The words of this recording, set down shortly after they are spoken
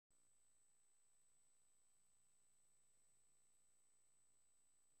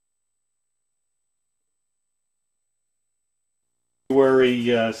February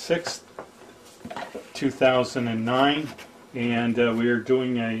 6th, 2009, and we are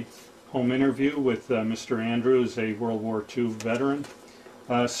doing a home interview with Mr. Andrews, a World War II veteran.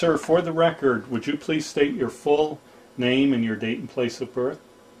 Sir, for the record, would you please state your full name and your date and place of birth?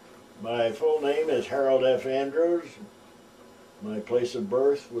 My full name is Harold F. Andrews. My place of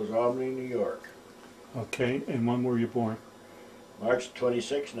birth was Albany, New York. Okay, and when were you born? March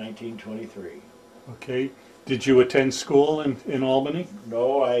 26, 1923. Okay. Did you attend school in Albany?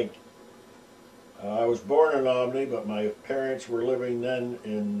 No, I was born in Albany, but my parents were living then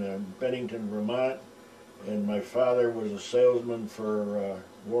in Bennington, Vermont, and my father was a salesman for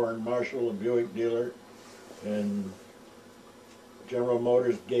Warren Marshall, a Buick dealer, and General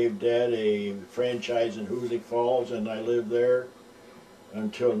Motors gave Dad a franchise in Hoosick Falls, and I lived there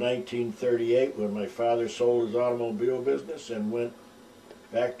until 1938 when my father sold his automobile business and went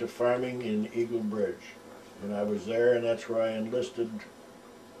back to farming in Eagle Bridge. And I was there, and that's where I enlisted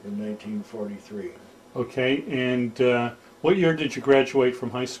in 1943. Okay, and what year did you graduate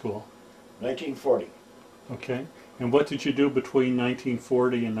from high school? 1940. Okay, and what did you do between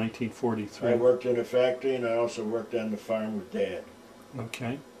 1940 and 1943? I worked in a factory, and I also worked on the farm with Dad.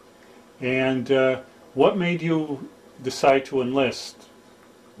 Okay, and what made you decide to enlist?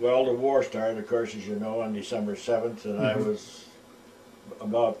 Well, the war started, of course, as you know, on December 7th, and I was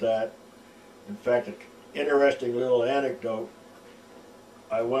about that. In fact, an interesting little anecdote.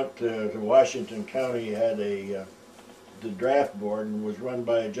 I went to Washington County, had the draft board, and was run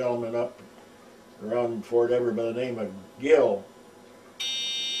by a gentleman up around Fort Edward by the name of Gill.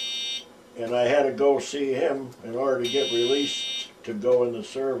 And I had to go see him in order to get released to go in the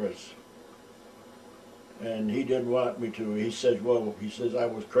service. And he didn't want me to. He said, well, he says I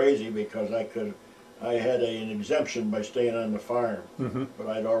was crazy because I had an exemption by staying on the farm. But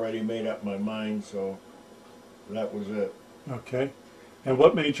I'd already made up my mind, so that was it. Okay. And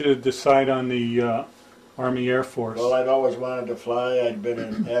what made you decide on the Army Air Force? Well, I'd always wanted to fly. I'd been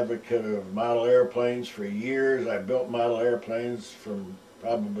an advocate of model airplanes for years. I built model airplanes from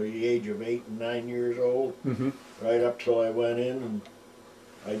probably the age of 8 and 9 years old, right up till I went in, and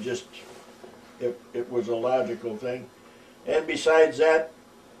I just, it was a logical thing. And besides that,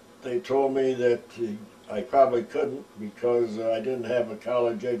 they told me that I probably couldn't because I didn't have a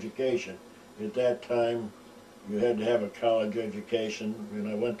college education. At that time, you had to have a college education, and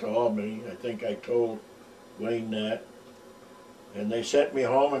I went to Albany. I think I told Wayne that. And they sent me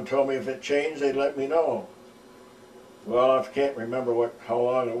home and told me if it changed, they'd let me know. Well, I can't remember how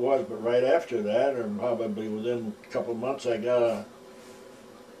long it was, but right after that, or probably within a couple of months, I got a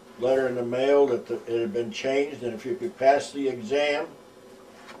letter in the mail that it had been changed, and if you could pass the exam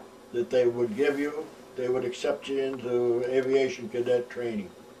that they would give you, they would accept you into aviation cadet training.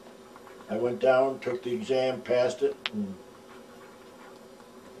 I went down, took the exam, passed it,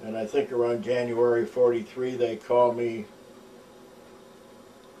 and I think around January 43 they called me,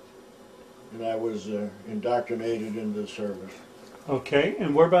 and I was indoctrinated into the service. Okay,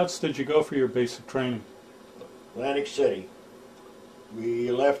 and whereabouts did you go for your basic training? Atlantic City.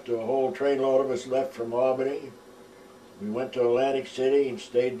 We left, a whole trainload of us left from Albany. We went to Atlantic City and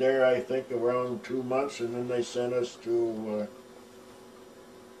stayed there, I think, around 2 months, and then they sent us to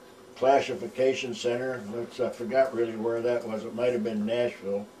Classification Center. I forgot really where that was. It might have been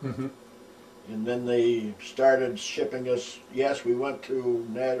Nashville. And then they started shipping us. Yes, we went to,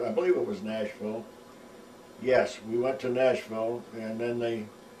 I believe it was Nashville. Yes, we went to Nashville, and then they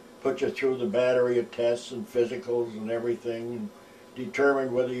put you through the battery of tests and physicals and everything, and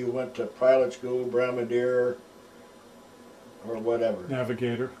determined whether you went to pilot school, Brigadier, or whatever.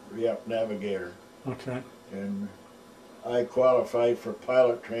 Navigator. Yep, Navigator. Okay. And I qualified for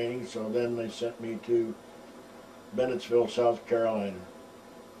pilot training, so then they sent me to Bennettsville, South Carolina.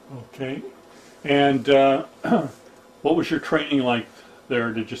 Okay. And what was your training like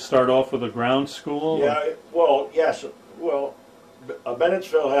there? Did you start off with a ground school? Yeah, well, yes. Well,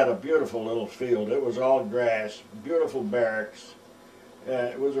 Bennettsville had a beautiful little field. It was all grass, beautiful barracks.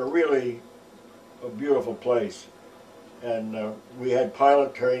 It was a beautiful place. And we had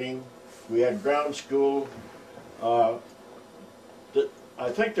pilot training. We had ground school. I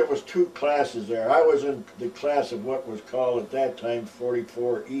think there was 2 classes there. I was in the class of what was called at that time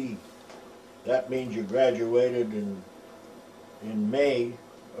 44E. That means you graduated in May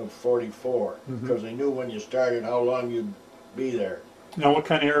of 44, because they knew when you started how long you'd be there. Now, what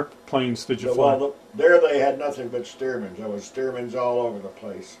kind of airplanes did you fly? Well, there they had nothing but Stearmans. There was Stearmans all over the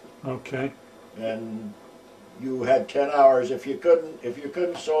place. Okay. And you had 10 hours. If you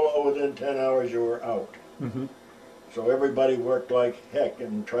couldn't solo within 10 hours, you were out. So everybody worked like heck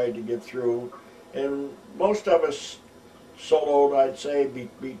and tried to get through. And most of us soloed, I'd say,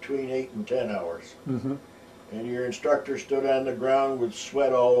 between 8 and 10 hours. Mm-hmm. And your instructor stood on the ground with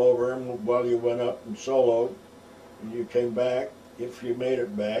sweat all over him while you went up and soloed. And you came back, if you made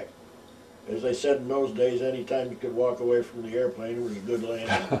it back. As I said in those days, anytime you could walk away from the airplane, it was a good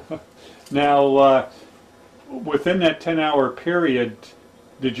landing. Now, within that 10-hour period,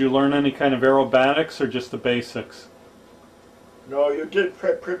 did you learn any kind of aerobatics or just the basics? No, you did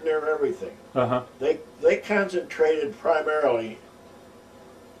pretty near everything. Uh-huh. They concentrated primarily,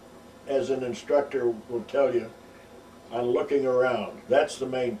 as an instructor will tell you, on looking around. That's the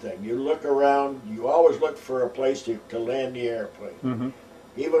main thing. You look around, you always look for a place to land the airplane. Mm-hmm.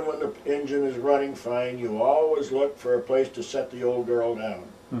 Even when the engine is running fine, you always look for a place to set the old girl down.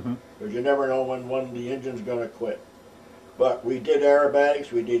 Mm-hmm. Because you never know when the engine's going to quit. But we did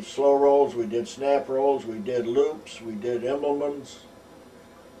aerobatics, we did slow rolls, we did snap rolls, we did loops, we did Immelmans.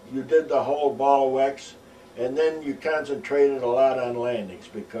 You did the whole ball of wax, and then you concentrated a lot on landings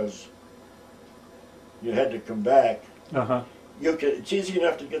because you had to come back. Uh-huh. It's easy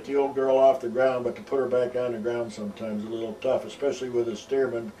enough to get the old girl off the ground, but to put her back on the ground sometimes is a little tough, especially with a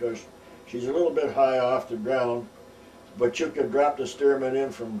steerman, because she's a little bit high off the ground, but you could drop the steerman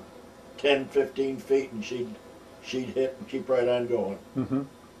in from 10, 15 feet and she'd hit and keep right on going. Mm-hmm.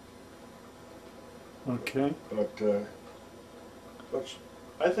 Okay. But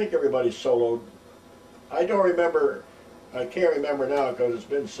I think everybody's soloed. I can't remember now because it's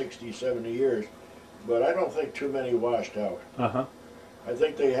been 60, 70 years, but I don't think too many washed out. Uh-huh. I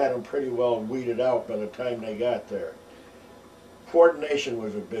think they had them pretty well weeded out by the time they got there. Coordination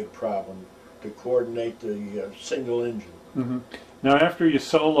was a big problem, to coordinate the single engine. Mm-hmm. Now, after you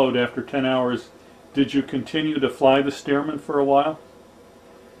soloed after 10 hours, did you continue to fly the Stearman for a while?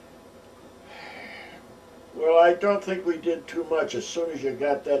 Well, I don't think we did too much as soon as you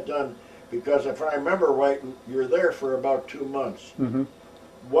got that done, because if I remember right, you're there for about 2 months. Mm-hmm.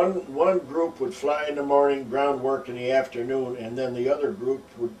 One group would fly in the morning, ground work in the afternoon, and then the other group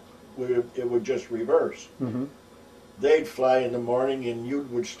would just reverse. Mm-hmm. They'd fly in the morning and you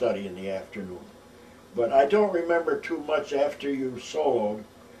would study in the afternoon. But I don't remember too much after you soloed.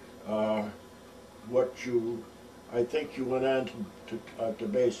 I think you went on to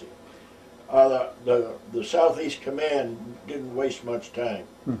basic. The Southeast Command didn't waste much time.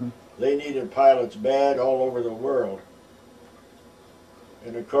 Mm-hmm. They needed pilots bad all over the world.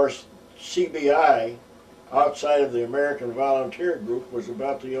 And of course, CBI, outside of the American Volunteer Group, was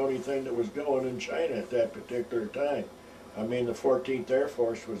about the only thing that was going in China at that particular time. I mean, the 14th Air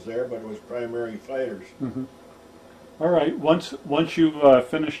Force was there, but it was primary fighters. Mm-hmm. All right. Once you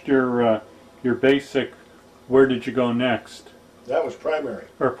finished your basic, where did you go next? That was primary.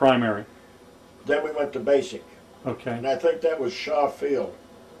 Or primary? Then we went to basic. Okay. And I think that was Shaw Field,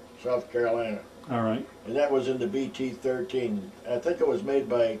 South Carolina. All right. And that was in the BT-13. I think it was made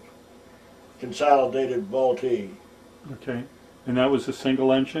by Consolidated Vultee. Okay. And that was a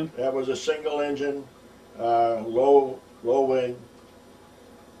single engine? That was a single engine, low wing.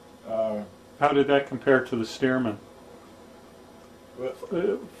 How did that compare to the Stearman?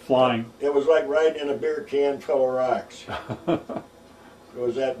 Flying. It was like riding in a beer can full of rocks. It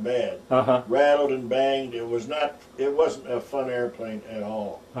was that bad. Uh-huh. Rattled and banged. It wasn't a fun airplane at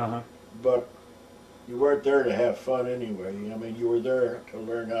all. Uh-huh. But you weren't there to have fun anyway. I mean, you were there to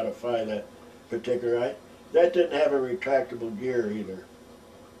learn how to fly that particular. That didn't have a retractable gear either.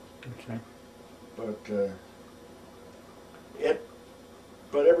 Okay. But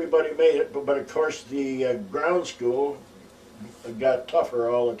everybody made it. But of course, the ground school got tougher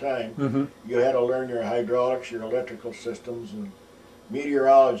all the time. Mm-hmm. You had to learn your hydraulics, your electrical systems, and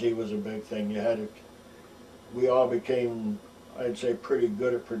meteorology was a big thing. We all became, I'd say, pretty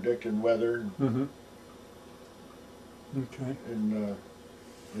good at predicting weather. Mm-hmm. Okay. And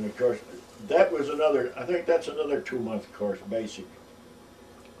of course, that was I think that's another 2-month course, basic.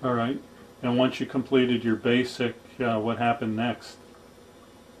 All right. And once you completed your basic, what happened next?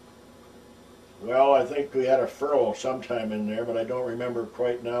 Well, I think we had a furlough sometime in there, but I don't remember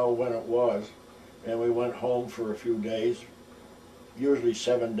quite now when it was. And we went home for a few days, usually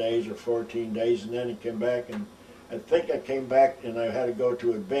 7 days or 14 days, and then it came back. And I think I came back and I had to go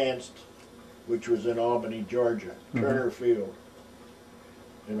to advanced, which was in Albany, Georgia, Mm-hmm. Turner Field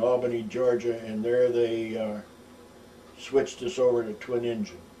in Albany, Georgia, and there they switched us over to twin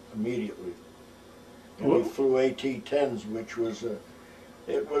engine immediately. And we flew AT-10s, which was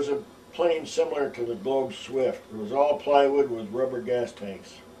it was a plane similar to the Globe Swift. It was all plywood with rubber gas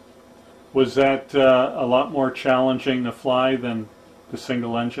tanks. Was that a lot more challenging to fly than the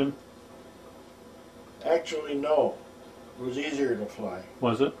single engine? Actually, no. It was easier to fly.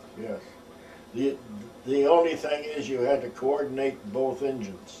 Was it? Yes. The, the only thing is you had to coordinate both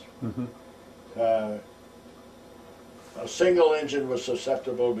engines. Mm-hmm. A single engine was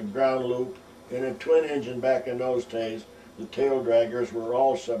susceptible to ground loop, and a twin engine back in those days, the tail draggers were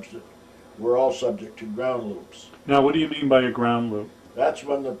all subject to ground loops. Now, what do you mean by a ground loop? That's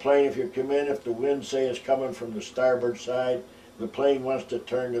when the plane, if you come in, if the wind, say, is coming from the starboard side, the plane wants to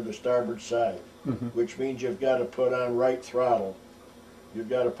turn to the starboard side, Mm-hmm. which means you've got to put on right throttle. You've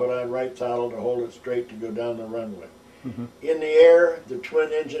got to put on right throttle to hold it straight to go down the runway. Mm-hmm. In the air, the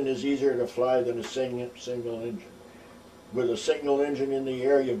twin engine is easier to fly than a single engine. With a single engine in the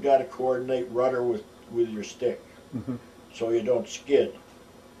air, you've got to coordinate rudder with your stick, Mm-hmm. so you don't skid.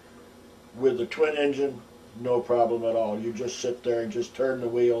 With the twin engine, no problem at all. You just sit there and just turn the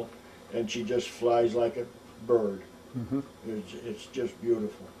wheel, and she just flies like a bird. Mm-hmm. It's just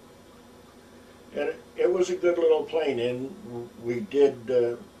beautiful. And it was a good little plane, and we did,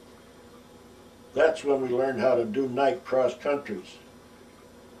 that's when we learned how to do night cross countries.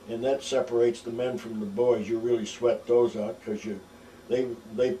 And that separates the men from the boys. You really sweat those out because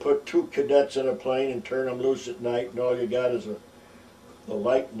they put 2 cadets in a plane and turn them loose at night, and all you got is a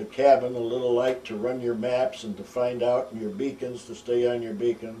light in the cabin, a little light to run your maps and to find out, and your beacons to stay on your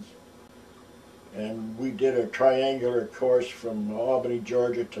beacons. And we did a triangular course from Albany,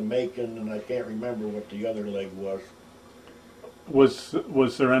 Georgia to Macon, and I can't remember what the other leg was.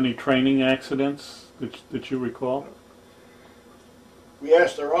 Was there any training accidents that you recall?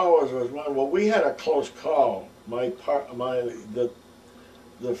 Yes, there always was one. Well, we had a close call. The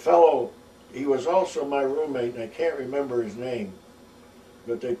fellow, he was also my roommate, and I can't remember his name,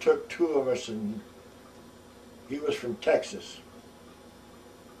 but they took 2 of us, and he was from Texas.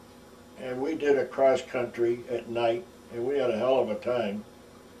 And we did a cross country at night, and we had a hell of a time.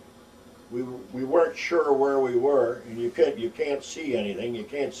 We weren't sure where we were, and you can't see anything. You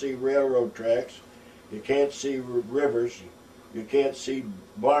can't see railroad tracks. You can't see rivers. You can't see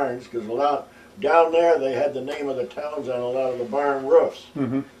barns, because down there they had the name of the towns on a lot of the barn roofs.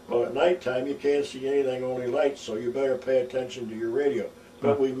 Mm-hmm. Well, at nighttime you can't see anything, only lights, so you better pay attention to your radio.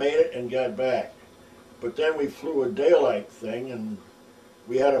 But we made it and got back. But then we flew a daylight thing, and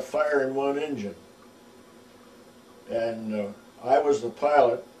we had a fire in one engine. And I was the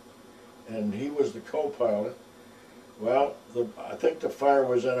pilot, and he was the co-pilot. Well, I think the fire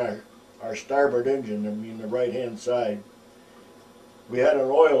was in our starboard engine, I mean the right-hand side. We had an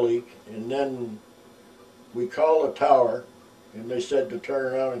oil leak, and then we called the tower, and they said to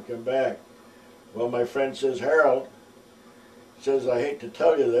turn around and come back. Well, my friend says, Harold, says, I hate to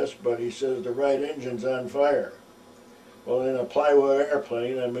tell you this, but he says the right engine's on fire. Well, in a plywood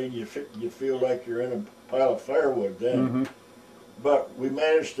airplane, I mean, you feel like you're in a pile of firewood then. Mm-hmm. But we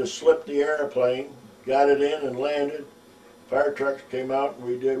managed to slip the airplane, got it in and landed. Fire trucks came out, and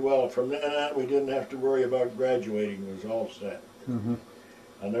we did well. From then on, we didn't have to worry about graduating. It was all set. Mm-hmm.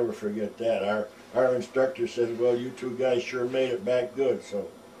 I'll never forget that. Our instructor said, well, you 2 guys sure made it back good, so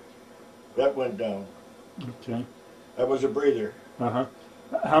that went down. Okay. That was a breather. Uh-huh.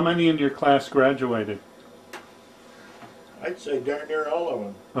 How many in your class graduated? I'd say darn near all of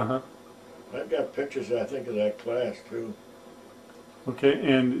them. Uh-huh. I've got pictures, I think, of that class, too.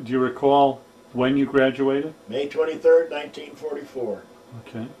 Okay, and do you recall when you graduated? May 23rd, 1944.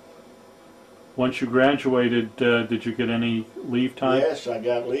 Okay. Once you graduated, did you get any leave time? Yes, I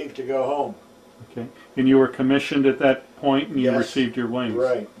got leave to go home. Okay. And you were commissioned at that point, and you Yes, received your wings?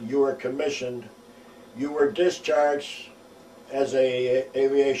 Right. You were commissioned. You were discharged as a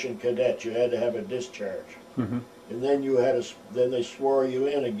aviation cadet. You had to have a discharge. Mm-hmm. And then then they swore you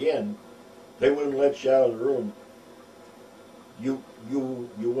in again. They wouldn't let you out of the room. You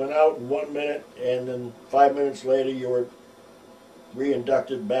went out in 1 minute, and then 5 minutes later you were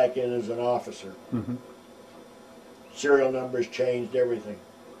re-inducted back in as an officer. Mm-hmm. Serial numbers changed, everything.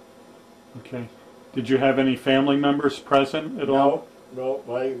 Okay. Did you have any family members present at all? No.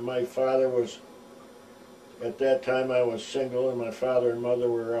 My father was, at that time I was single, and my father and mother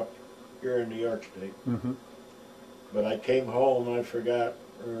were up here in New York State. Mm-hmm. But I came home, I forgot,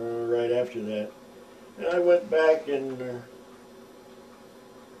 right after that. And I went back and,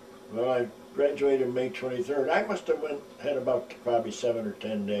 well, I graduated May 23rd. I must have had about probably 7 or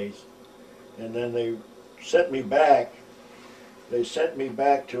 10 days. And then they sent me back. They sent me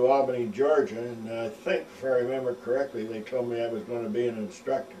back to Albany, Georgia, and I think, if I remember correctly, they told me I was going to be an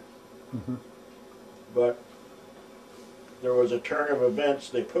instructor. Mm-hmm. But there was a turn of events.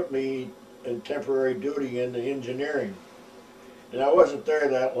 They put me in temporary duty into engineering. And I wasn't there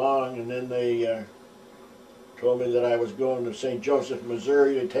that long, and then they told me that I was going to St. Joseph,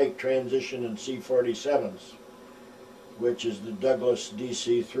 Missouri to take transition in C-47s. which is the Douglas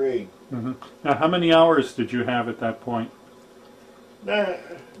DC-3. Now, how many hours did you have at that point? Nah,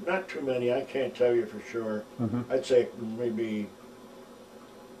 not too many. I can't tell you for sure. I'd say maybe,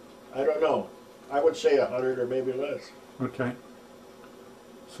 I don't know. I would say 100 or maybe less. Okay.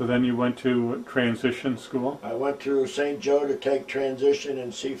 So then you went to transition school? I went to St. Joe to take transition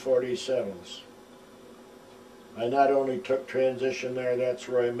in C-47s. I not only took transition there, that's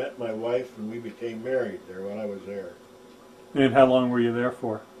where I met my wife, and we became married there when I was there. And how long were you there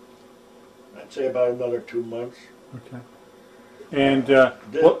for? I'd say about another 2 months. Okay. And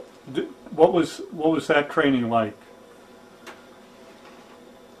what was that training like?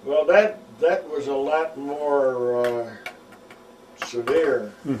 Well, that was a lot more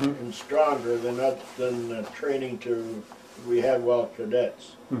severe and stronger than training we had while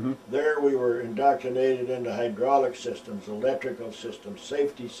cadets. There we were indoctrinated into hydraulic systems, electrical systems,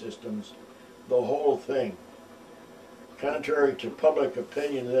 safety systems, the whole thing. Contrary to public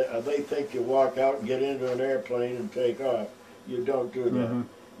opinion, they think you walk out and get into an airplane and take off. You don't do that.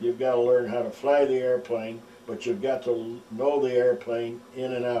 You've got to learn how to fly the airplane, but you've got to know the airplane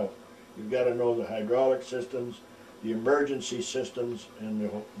in and out. You've got to know the hydraulic systems, the emergency systems, and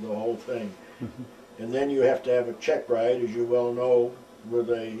the whole thing. And then you have to have a check ride, as you well know, with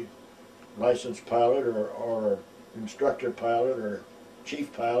a licensed pilot or instructor pilot or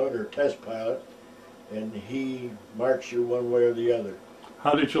chief pilot or test pilot, and he marks you one way or the other.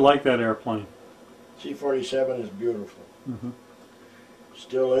 How did you like that airplane? C-47 is beautiful.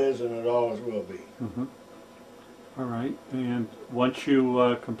 Still is, and it always will be. All right. And once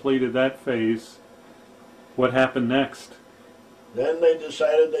you completed that phase, what happened next? Then they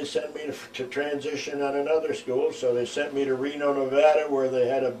decided they sent me to transition on another school, so they sent me to Reno, Nevada, where they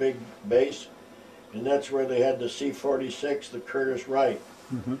had a big base, and that's where they had the C-46, the Curtiss Wright,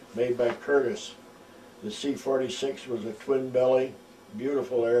 made by Curtiss. The C-46 was a twin-belly,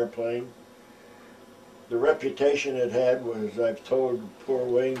 beautiful airplane. The reputation it had was, I've told poor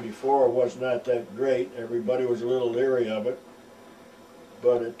Wayne before, was not that great. Everybody was a little leery of it,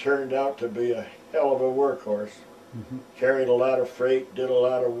 but it turned out to be a hell of a workhorse. Carried a lot of freight, did a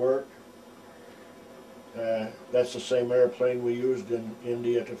lot of work. That's the same airplane we used in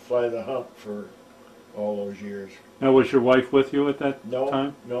India to fly the Hump for all those years. Now, was your wife with you at that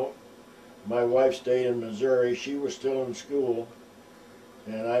time? No. My wife stayed in Missouri. She was still in school,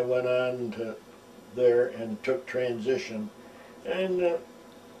 and I went on to there and took transition, and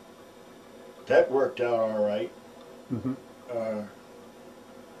that worked out all right. Of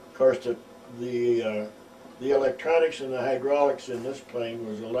course, the electronics and the hydraulics in this plane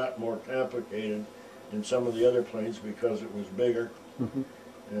was a lot more complicated than some of the other planes because it was bigger.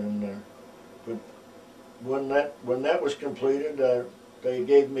 And but when that was completed, they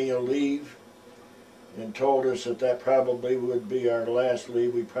gave me a leave and told us that probably would be our last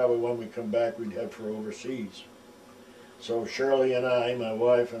leave. We probably, when we come back, we'd head for overseas. So Shirley and I, my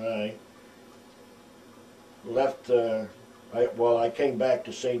wife and I, left. I came back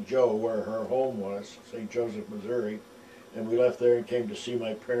to St. Joe, where her home was, St. Joseph, Missouri, and we left there and came to see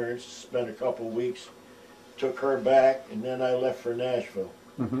my parents, spent a couple weeks, took her back, and then I left for Nashville.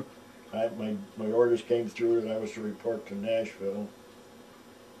 My orders came through that I was to report to Nashville,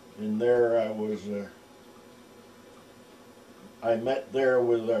 and there I was. I met there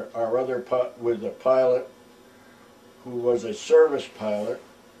with with a pilot who was a service pilot,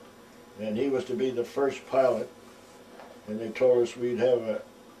 and he was to be the first pilot. And they told us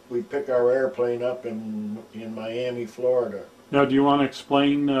we'd pick our airplane up in Miami, Florida. Now, do you want to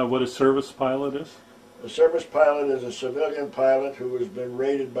explain what a service pilot is? A service pilot is a civilian pilot who has been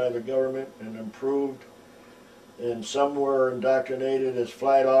rated by the government and improved, and some were indoctrinated as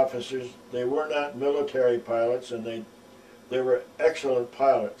flight officers. They were not military pilots, and they were excellent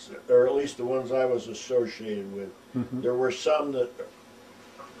pilots, or at least the ones I was associated with. There were some that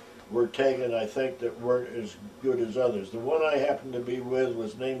were taken, I think, that weren't as good as others. The one I happened to be with,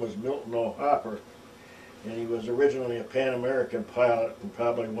 his name was Milton O'Hopper, and he was originally a Pan American pilot and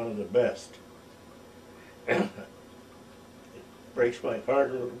probably one of the best. It breaks my heart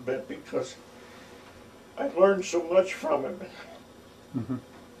a little bit because I've learned so much from him.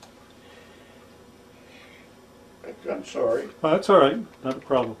 I'm sorry. Oh, that's all right. Not a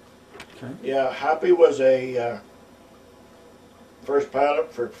problem. Okay. Yeah, Hoppy was a first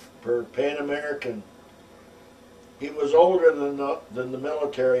pilot for Pan American. He was older than the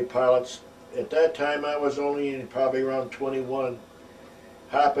military pilots. At that time, I was only probably around 21.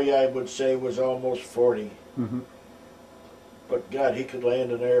 Hoppy, I would say, was almost 40. But God, he could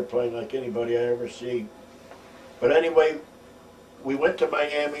land an airplane like anybody I ever see. But anyway, we went to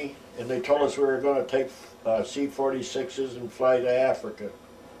Miami, and they told us we were going to take C-46s and fly to Africa.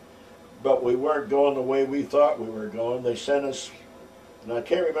 But we weren't going the way we thought we were going. They sent us, and I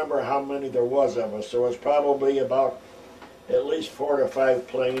can't remember how many there was of us. There was probably about at least 4 to 5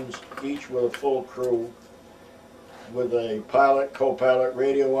 planes, each with a full crew, with a pilot, co-pilot,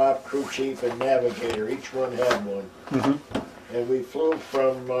 radio op, crew chief, and navigator. Each one had one. Mm-hmm. And we flew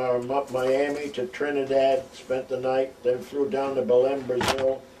from Miami to Trinidad, spent the night, then flew down to Belém,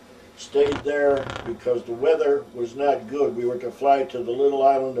 Brazil, stayed there because the weather was not good. We were to fly to the little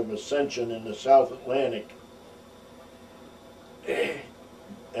island of Ascension in the South Atlantic.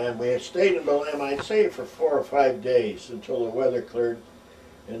 And we had stayed in Belém, I'd say, for 4 or 5 days until the weather cleared.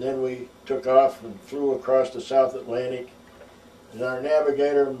 And then we took off and flew across the South Atlantic. And our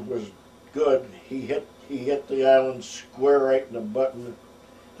navigator was good. He hit the island square right in the button.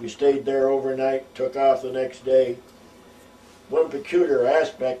 We stayed there overnight, took off the next day. One peculiar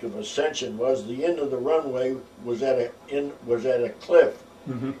aspect of Ascension was the end of the runway was at a cliff.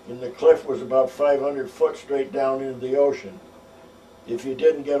 Mm-hmm. And the cliff was about 500 foot straight down into the ocean. If you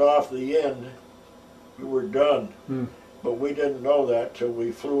didn't get off the end, you were done. Mm. But we didn't know that till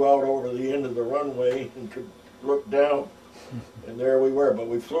we flew out over the end of the runway and could look down, and there we were. But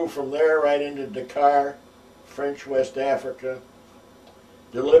we flew from there right into Dakar, French West Africa,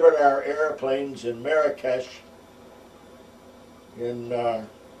 delivered our airplanes in Marrakesh, in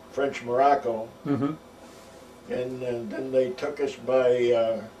French Morocco, mm-hmm. and then they took us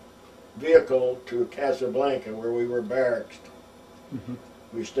by vehicle to Casablanca, where we were barracked. Mm-hmm.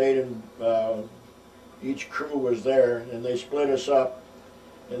 We stayed in, each crew was there, and they split us up,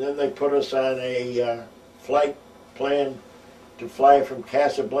 and then they put us on a flight plan to fly from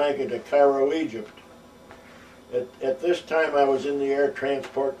Casablanca to Cairo, Egypt. At this time I was in the Air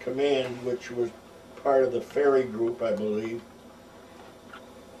Transport Command, which was part of the ferry group, I believe,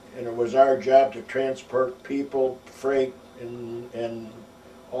 and it was our job to transport people, freight, and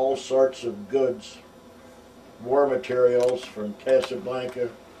all sorts of goods, war materials from Casablanca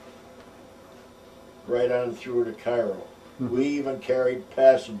right on through to Cairo. Mm-hmm. We even carried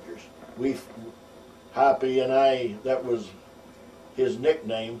passengers. Hoppy and I, that was his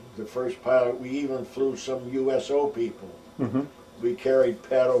nickname, the first pilot. We even flew some USO people. Mm-hmm. We carried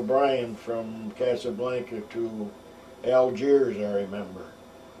Pat O'Brien from Casablanca to Algiers, I remember.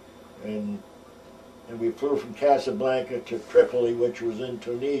 And we flew from Casablanca to Tripoli, which was in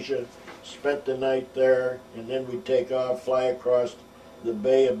Tunisia, spent the night there, and then we'd take off, fly across the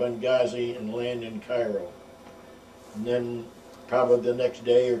Bay of Benghazi and land in Cairo. And then probably the next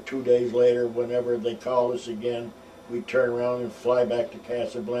day or 2 days later, whenever they called us again, we'd turn around and fly back to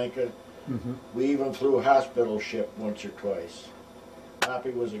Casablanca. Mm-hmm. We even flew a hospital ship once or twice.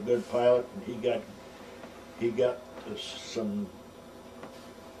 Hoppy was a good pilot, and he got some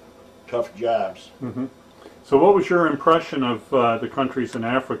tough jobs. Mm-hmm. So what was your impression of the countries in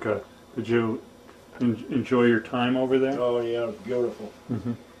Africa? Did you enjoy your time over there? Oh yeah, it was beautiful.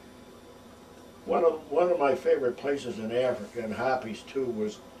 Mm-hmm. One of my favorite places in Africa, and Hoppy's too,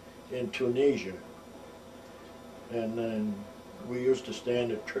 was in Tunisia. And then we used to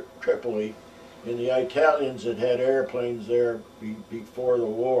stand at Tripoli, and the Italians had had airplanes there before the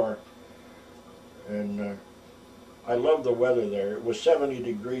war. And I loved the weather there. It was 70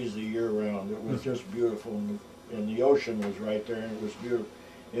 degrees the year round. It was mm-hmm. just beautiful, and the ocean was right there, and it was beautiful.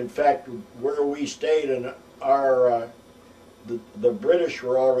 In fact, where we stayed, in our the British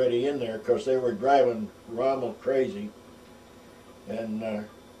were already in there because they were driving Rommel crazy. And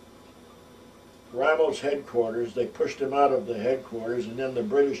Rommel's headquarters, they pushed him out of the headquarters, and then the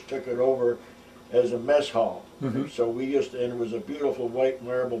British took it over as a mess hall. Mm-hmm. So we used to, and it was a beautiful white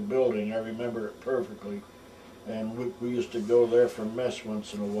marble building. I remember it perfectly. And we used to go there for mess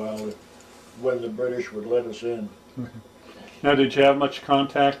once in a while when the British would let us in. Mm-hmm. Now, did you have much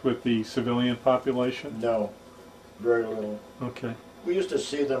contact with the civilian population? No, very little. Okay. We used to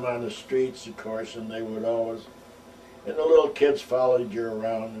see them on the streets, of course, and they would always, and the little kids followed you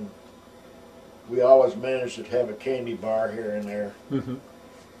around, and we always managed to have a candy bar here and there. Mm-hmm.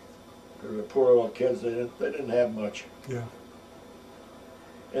 The poor little kids, they didn't have much. Yeah.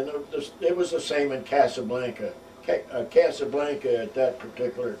 And it was the same in Casablanca. Casablanca at that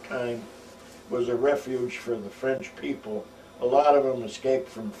particular time was a refuge for the French people. A lot of them escaped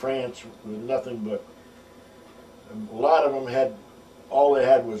from France with nothing but, a lot of them all they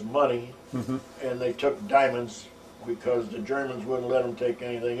had was money, mm-hmm. and they took diamonds because the Germans wouldn't let them take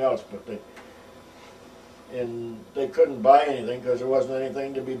anything else, and they couldn't buy anything because there wasn't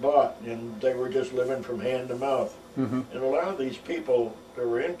anything to be bought, and they were just living from hand to mouth. Mm-hmm. And a lot of these people that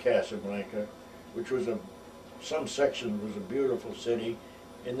were in Casablanca, which was a some section was a beautiful city,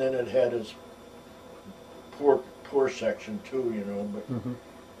 and then it had its poor section too, you know.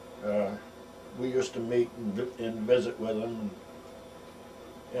 But we used to meet and visit with them,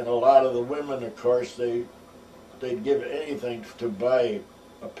 and a lot of the women, of course, they'd give anything to buy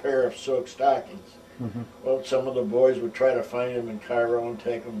a pair of silk stockings. Well, some of the boys would try to find them in Cairo and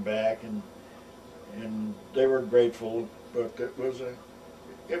take them back, and they were grateful, but it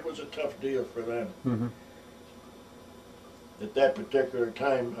was a tough deal for them. At that particular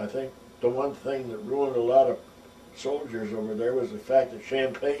time, I think the one thing that ruined a lot of soldiers over there was the fact that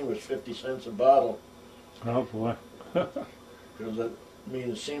champagne was 50 cents a bottle. Oh boy. Because I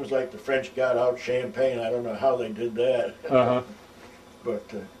mean, it seems like the French got out champagne. I don't know how they did that.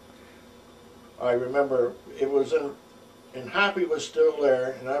 But I remember it was and Hoppy was still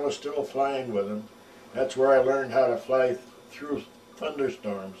there, and I was still flying with him. That's where I learned how to fly through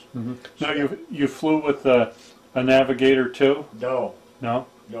thunderstorms. Now you flew with a navigator too? No. No?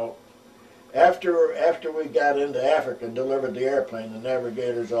 No. After we got into Africa and delivered the airplane, the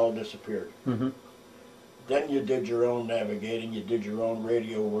navigators all disappeared. Then you did your own navigating, you did your own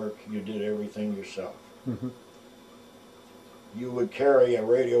radio work, you did everything yourself. You would carry a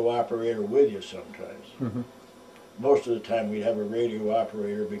radio operator with you sometimes. Most of the time we'd have a radio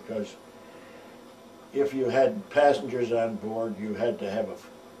operator because if you had passengers on board, you had to have a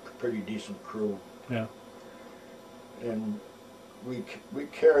pretty decent crew. Yeah. And we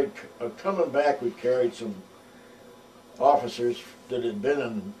carried, coming back, we carried some officers that had been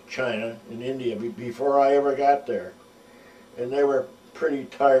in China, in India, before I ever got there. And they were pretty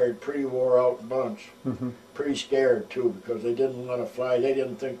tired, pretty wore out bunch. Pretty scared too, because they didn't want to fly. They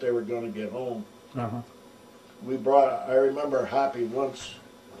didn't think they were going to get home. I remember Hoppy once,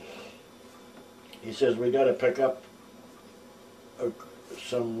 he says, we got to pick up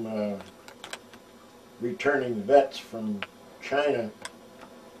some returning vets from China.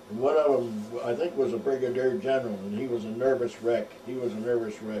 And one of them, I think, was a brigadier general, and he was a nervous wreck.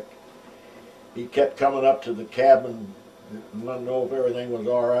 He kept coming up to the cabin and wanted to know if everything was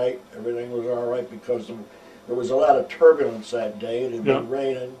all right. Everything was all right because there was a lot of turbulence that day. It had been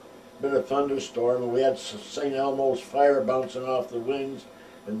raining, been a thunderstorm, and we had St. Elmo's fire bouncing off the wings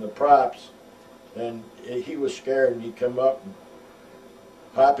and the props. And he was scared, and he come up, and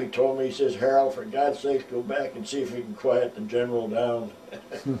Hoppy told me, he says, Harold, for God's sake, go back and see if we can quiet the general down.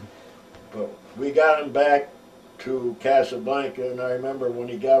 But we got him back to Casablanca, and I remember when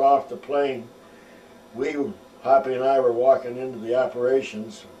he got off the plane, Hoppy and I were walking into the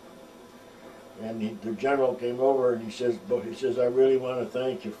operations, and the general came over and he says, I really want to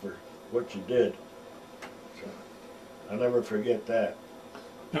thank you for what you did. So I'll never forget that.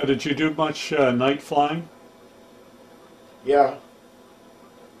 Now, did you do much night flying? Yeah.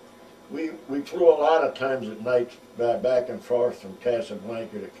 We flew a lot of times at night back and forth from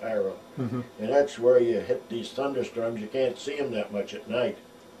Casablanca to Cairo. And that's where you hit these thunderstorms. You can't see them that much at night.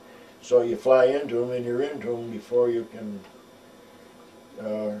 So you fly into them and you're into them before you can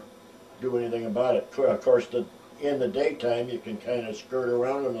do anything about it. Of course, in the daytime you can kind of skirt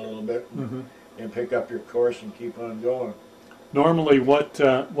around them a little bit and pick up your course and keep on going. Normally, what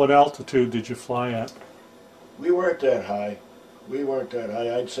altitude did you fly at? We weren't that high.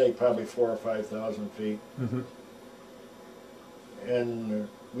 I'd say probably 4,000 or 5,000 feet. And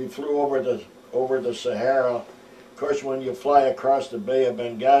we flew over the Sahara. Of course, when you fly across the Bay of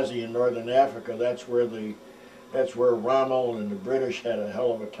Benghazi in northern Africa, that's where Rommel and the British had a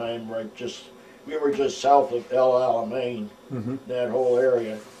hell of a time. We were just south of El Alamein, that whole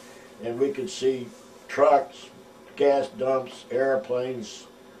area, and we could see trucks, gas dumps, airplanes,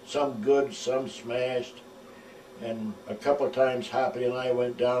 some good, some smashed. And a couple of times Hoppy and I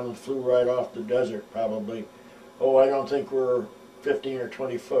went down and flew right off the desert, probably. Oh, I don't think we're 15 or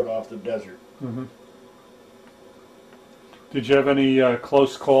 20 foot off the desert. Did you have any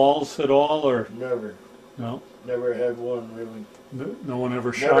close calls at all, or? Never. No? Never had one, really. No one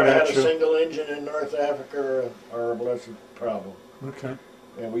ever shot Never at had you? a single engine in North Africa or a blessed problem. Okay.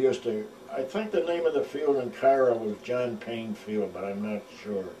 And we used to, I think the name of the field in Cairo was John Payne Field, but I'm not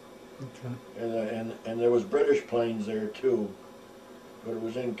sure. Okay. And there was British planes there too, but it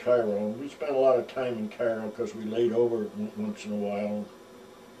was in Cairo. We spent a lot of time in Cairo because we laid over once in a while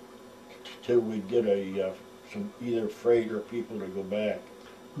till we'd get some either freight or people to go back.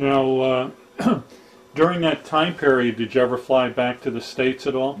 Now, during that time period, did you ever fly back to the States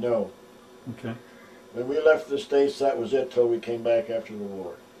at all? No. Okay. When we left the States, that was it till we came back after the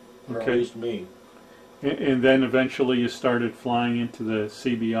war. Or Okay. at least me. And then eventually you started flying into the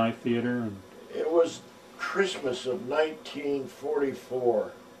CBI theater? And It was Christmas of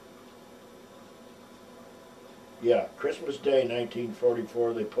 1944. Yeah, Christmas Day,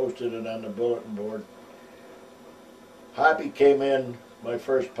 1944. They posted it on the bulletin board. Hoppy came in, my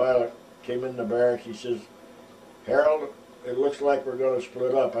first pilot, came in the barracks. He says, "Harold, it looks like we're going to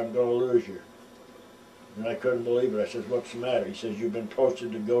split up. I'm going to lose you." And I couldn't believe it. I says, "What's the matter?" He says, "You've been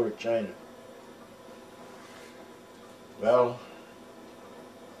posted to go to China." Well,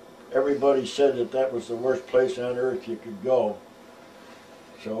 everybody said that that was the worst place on earth you could go.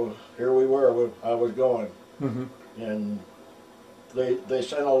 So here we were, I was going. Mm-hmm. And they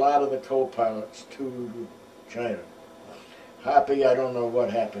sent a lot of the co-pilots to China. Hoppy, I don't know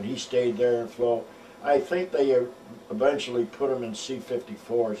what happened. He stayed there and flew. I think they eventually put him in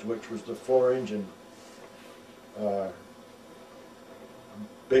C-54s, which was the 4-engine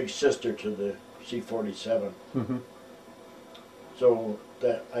big sister to the C-47. Mm-hmm. So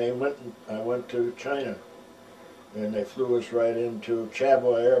that I went to China, and they flew us right into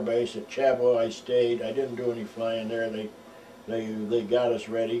Chabwa Air Base. At Chabwa I stayed. I didn't do any flying there. They got us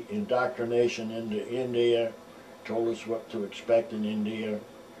ready. Indoctrination into India, told us what to expect in India.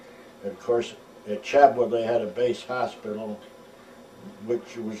 And of course, at Chabwa they had a base hospital,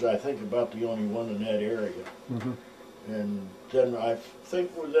 which was, I think, about the only one in that area. Mm-hmm. And then I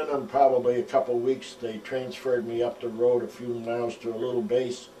think within probably a couple of weeks they transferred me up the road a few miles to a little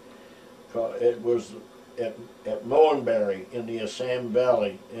base. It was at Moenbury in the Assam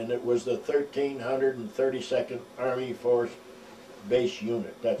Valley, and it was the 1332nd Army Force Base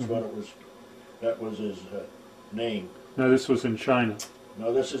Unit. That's what it was. That was his name. Now this was in China.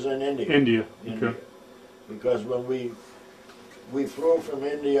 No, this is in India. India. India. Okay. Because when we flew from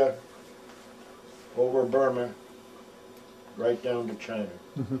India over Burma right down to China.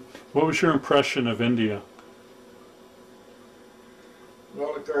 Mm-hmm. What was your impression of India?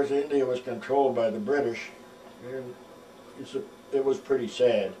 Well, of course, India was controlled by the British, and it was pretty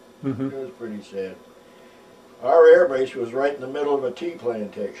sad. Mm-hmm. It was pretty sad. Our air base was right in the middle of a tea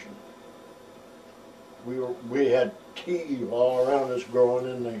plantation. We had tea all around us growing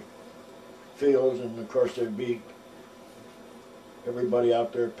in the fields, and of course there'd be everybody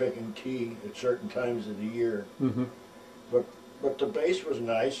out there picking tea at certain times of the year. Mm-hmm. But the base was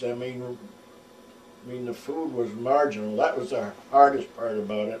nice. I mean the food was marginal. That was the hardest part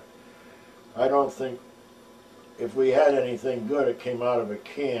about it. I don't think if we had anything good, it came out of a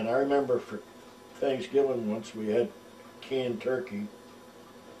can. I remember for Thanksgiving once we had canned turkey.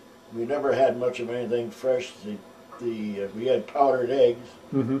 We never had much of anything fresh. We had powdered eggs,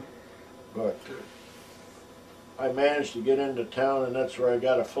 Mm-hmm. but I managed to get into town, and that's where I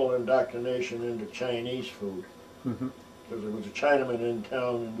got a full indoctrination into Chinese food. Mm-hmm. Because there was a Chinaman in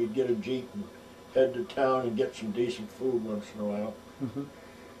town, and we'd get a Jeep and head to town and get some decent food once in a while. Mm-hmm.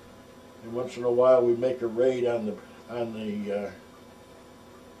 And once in a while we'd make a raid on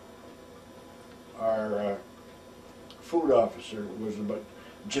our food officer was a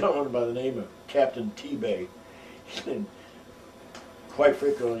gentleman by the name of Captain T-Bay. And quite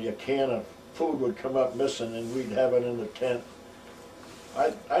frequently a can of food would come up missing, and we'd have it in the tent.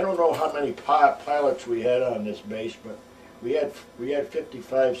 I don't know how many pilots we had on this base, but we had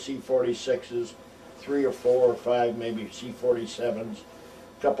 55 C-46s, 3 or 4 or 5 maybe C-47s,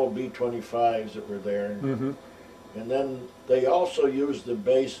 a couple B-25s that were there. Mm-hmm. And then they also used the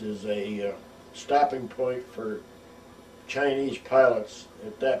base as a stopping point for Chinese pilots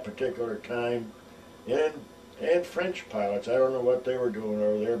at that particular time, and French pilots. I don't know what they were doing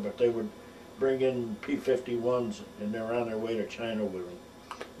over there, but they would bring in P-51s, and they were on their way to China with them.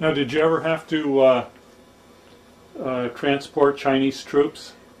 Now, did you ever have to transport Chinese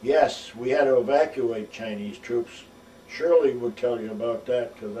troops? Yes, we had to evacuate Chinese troops. Shirley would tell you about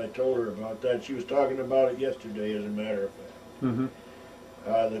that, because I told her about that. She was talking about it yesterday, as a matter of fact. Mm-hmm.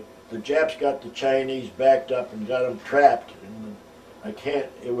 The Japs got the Chinese backed up and got them trapped. And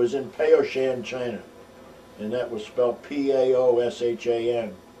it was in Paoshan, China. And that was spelled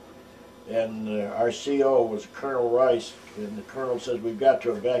P-A-O-S-H-A-N. And our CO was Colonel Rice, and the colonel says, "We've got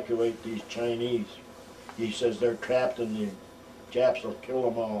to evacuate these Chinese." He says they're trapped and the Japs will kill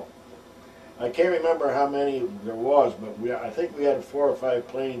them all. I can't remember how many there was, but I think we had 4 or 5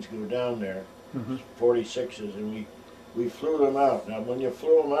 planes go down there, Mm-hmm. 46s, and we flew them out. Now, when you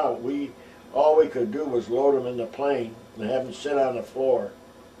flew them out, all we could do was load them in the plane and have them sit on the floor.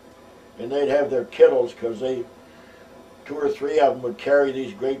 And they'd have their kettles, because 2 or 3 of them would carry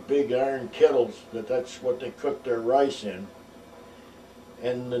these great big iron kettles, that's what they cooked their rice in.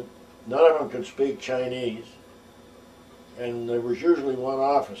 And none of them could speak Chinese. And there was usually one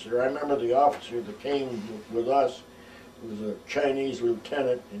officer. I remember the officer that came with us was a Chinese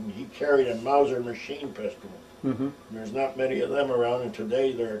lieutenant, and he carried a Mauser machine pistol. Mm-hmm. There's not many of them around, and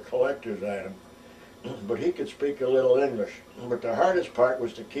today they're collector's item. but he could speak a little English. But the hardest part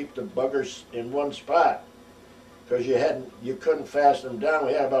was to keep the buggers in one spot, because you couldn't fasten them down.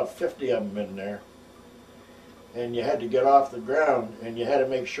 We had about 50 of them in there, and you had to get off the ground, and you had to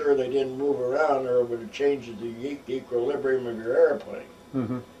make sure they didn't move around, or it would have changed the equilibrium of your airplane.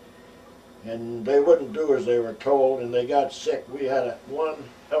 Mm-hmm. And they wouldn't do as they were told, and they got sick. We had one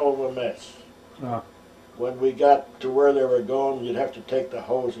hell of a mess. When we got to where they were going, you'd have to take the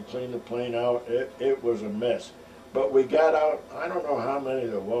hose and clean the plane out. It was a mess. But we got out, I don't know how many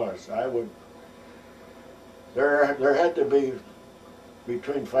there was. There had to be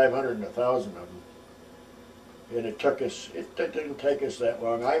between 500 and 1,000 of them. And it didn't take us that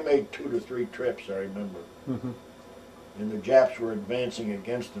long. I made 2 to 3 trips, I remember. Mm-hmm. And the Japs were advancing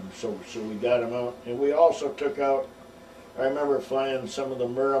against them, so we got them out. And we also took out, I remember flying some of the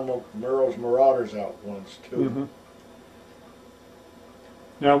Merle's Marauders out once, too. Mm-hmm.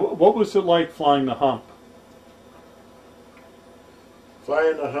 Now, what was it like flying the Hump?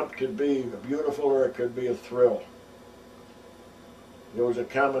 Flying the Hump could be beautiful or it could be a thrill. It was a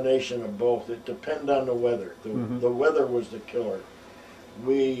combination of both. It depended on the weather. The weather was the killer.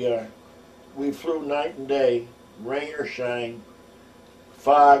 We flew night and day, rain or shine,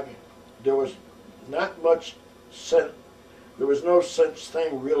 fog. There was not much sense. There was no such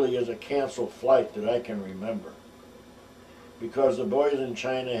thing really as a canceled flight that I can remember, because the boys in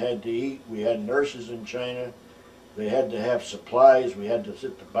China had to eat. We had nurses in China. They had to have supplies. We had to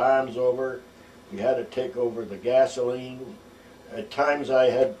sit the bombs over. We had to take over the gasoline. At times I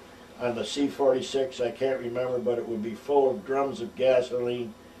had, on the C-46, I can't remember, but it would be full of drums of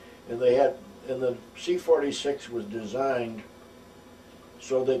gasoline. And the C-46 was designed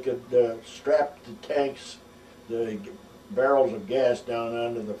so they could strap the tanks, the barrels of gas down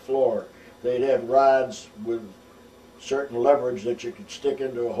onto the floor. They'd have rods with certain leverage that you could stick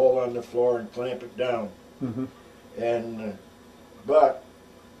into a hole on the floor and clamp it down. Mm-hmm. And but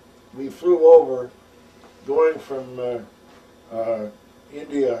we flew over, going from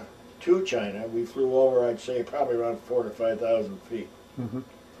India to China. We flew over, I'd say, probably around 4,000 to 5,000 feet. Mm-hmm.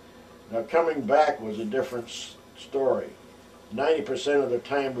 Now, coming back was a different story. 90% of the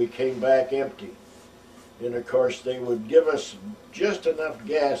time we came back empty. And of course, they would give us just enough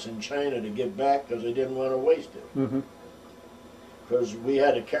gas in China to get back, because they didn't want to waste it. Because we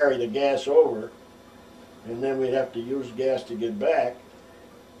had to carry the gas over, and then we'd have to use gas to get back,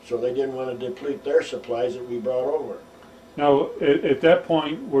 so they didn't want to deplete their supplies that we brought over. Now, at that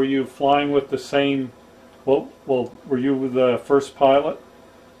point, were you flying with the same, well, were you the first pilot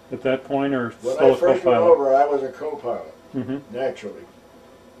at that point, or When still I a first went co-pilot? over, I was a co-pilot, naturally.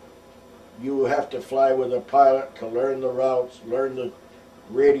 You have to fly with a pilot to learn the routes, learn the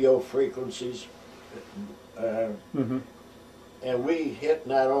radio frequencies. And we hit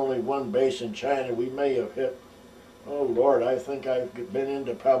not only one base in China, we may have hit, oh Lord, I think I've been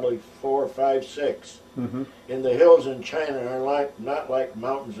into probably 4, 5, 6. And the hills in China are not like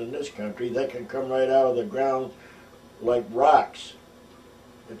mountains in this country. They can come right out of the ground like rocks.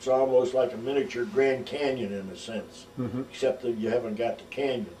 It's almost like a miniature Grand Canyon in a sense, except that you haven't got the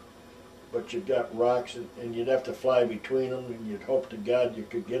canyon. But you've got rocks, and you'd have to fly between them, and you'd hope to God you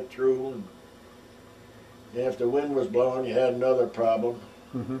could get through. And if the wind was blowing, you had another problem.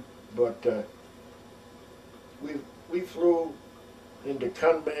 But we flew into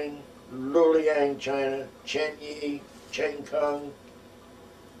Kunming, Luliang, China, Chenyi, Chengkung,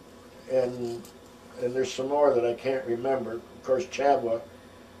 and there's some more that I can't remember. Of course, Chadwa.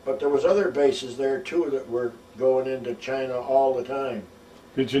 But there was other bases there too that were going into China all the time.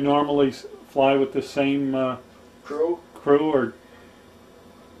 Did you normally fly with the same Crew? or?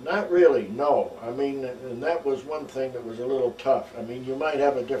 Not really, no. I mean, and that was one thing that was a little tough. I mean, you might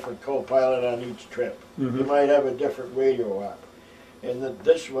have a different co-pilot on each trip. You might have a different radio op. And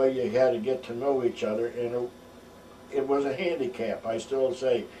this way you had to get to know each other, and it was a handicap, I still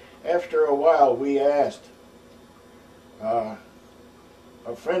say. After a while, we asked a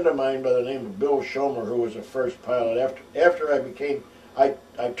friend of mine by the name of Bill Schomer, who was a first pilot. After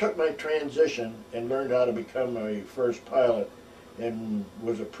I took my transition and learned how to become a first pilot, and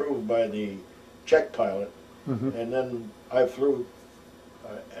was approved by the Czech pilot, and then I flew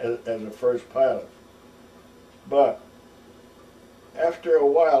as a first pilot. But after a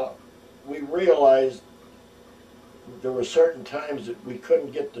while, we realized there were certain times that we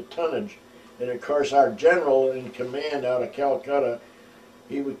couldn't get the tonnage, and of course our general in command out of Calcutta,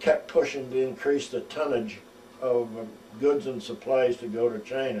 he kept pushing to increase the tonnage of goods and supplies to go to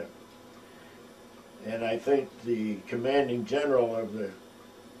China. And I think the commanding general of the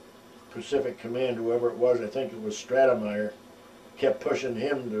Pacific Command, whoever it was, I think it was Stratemeyer, kept pushing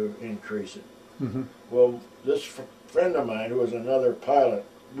him to increase it. Mm-hmm. Well, this friend of mine, who was another pilot,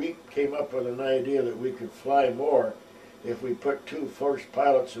 we came up with an idea that we could fly more if we put two first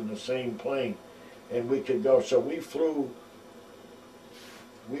pilots in the same plane, and we could go. So we flew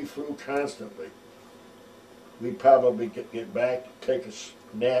constantly. We'd probably get back, take a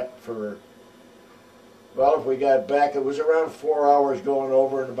nap for, well, if we got back, it was around 4 hours going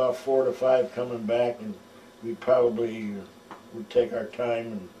over and about 4 to 5 coming back, and we probably would take our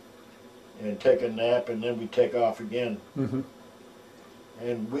time and take a nap, and then we'd take off again. Mm-hmm.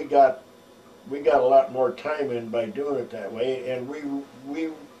 And we got a lot more time in by doing it that way, and we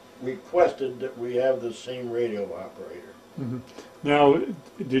requested that we have the same radio operator. Mm-hmm. Now,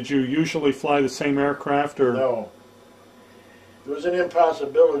 did you usually fly the same aircraft, or? No. It was an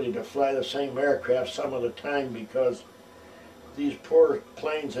impossibility to fly the same aircraft some of the time because these poor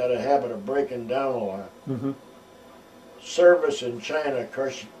planes had a habit of breaking down a lot. Mm-hmm. Service in China, of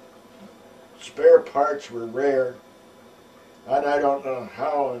course, spare parts were rare, and I don't know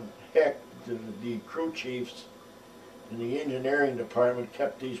how in heck the crew chiefs in the engineering department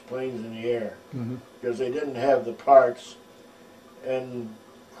kept these planes in the air, mm-hmm. because they didn't have the parts, and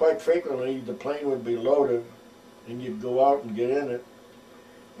quite frequently the plane would be loaded and you'd go out and get in it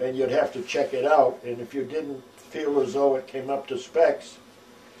and you'd have to check it out, and if you didn't feel as though it came up to specs,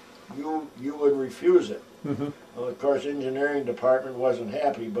 you would refuse it. Mm-hmm. Well, of course, engineering department wasn't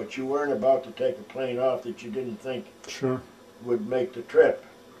happy, but you weren't about to take a plane off that you didn't think Sure. would make the trip.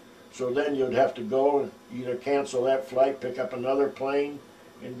 So then you'd have to go and either cancel that flight, pick up another plane,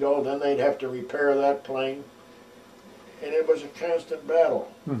 and go. Then they'd have to repair that plane. And it was a constant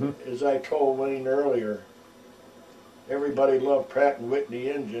battle. Mm-hmm. As I told Wayne earlier, everybody loved Pratt &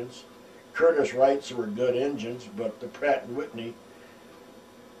 Whitney engines. Curtiss Wrights were good engines, but the Pratt & Whitney,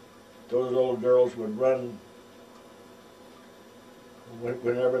 those old girls would run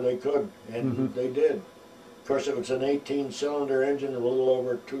whenever they could, and mm-hmm. they did. Of course, it was an 18-cylinder engine, a little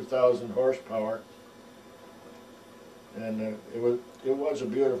over 2,000 horsepower, and it was a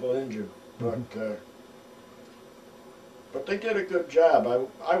beautiful engine. Mm-hmm. But they did a good job.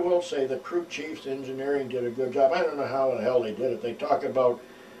 I will say the crew chiefs engineering did a good job. I don't know how the hell they did it. They talk about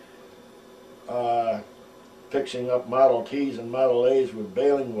fixing up Model Ts and Model As with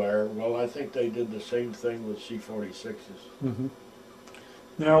baling wire. Well, I think they did the same thing with C-46s. Mm-hmm.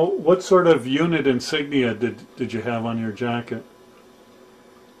 Now, what sort of unit insignia did you have on your jacket?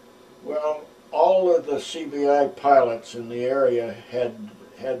 Well, all of the CBI pilots in the area had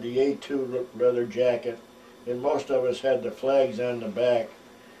the A2 leather jacket, and most of us had the flags on the back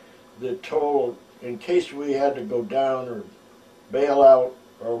that told, in case we had to go down or bail out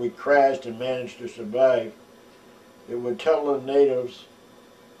or we crashed and managed to survive, it would tell the natives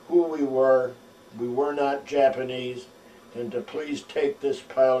who we were not Japanese, and to please take this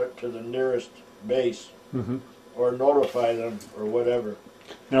pilot to the nearest base, mm-hmm. or notify them or whatever.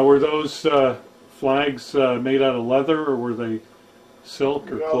 Now, were those flags made out of leather, or were they silk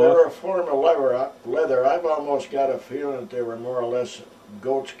or Well, cloth? they were a form of leather. I've almost got a feeling that they were more or less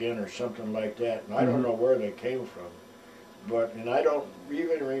goatskin or something like that. And I don't know where they came from. And I don't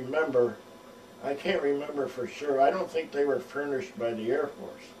even remember, I can't remember for sure. I don't think they were furnished by the Air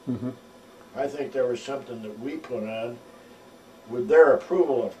Force. Mm-hmm. I think there was something that we put on, with their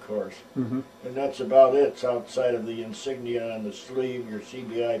approval, of course. Mm-hmm. And that's about it. It's outside of the insignia on the sleeve, your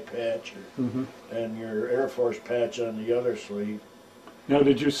CBI patch, mm-hmm. and your Air Force patch on the other sleeve. Now,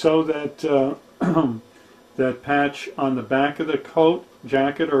 did you sew that that patch on the back of the coat,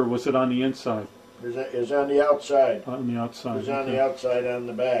 jacket, or was it on the inside? It was on the outside. On the outside. It was on the outside on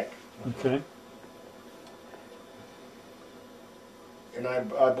the back. Okay. And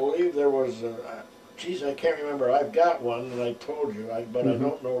I believe there was geez, I can't remember. I've got one, and I told you, but I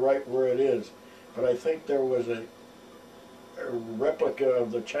don't know right where it is. But I think there was a replica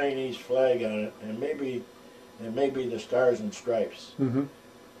of the Chinese flag on it, and maybe the Stars and Stripes. Mm-hmm.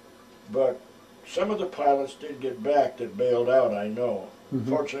 But some of the pilots did get back that bailed out, I know. Mm-hmm.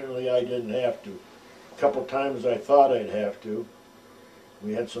 Fortunately, I didn't have to. A couple times I thought I'd have to.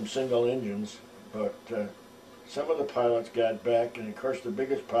 We had some single engines, but some of the pilots got back, and of course the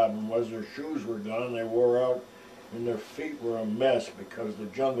biggest problem was their shoes were gone, they wore out, and their feet were a mess because the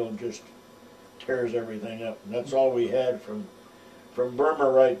jungle just tears everything up. And that's all we had from Burma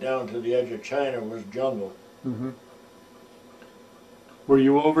right down to the edge of China was jungle. Mm-hmm. Were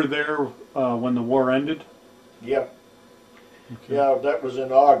you over there when the war ended? Yep. Okay. Yeah, that was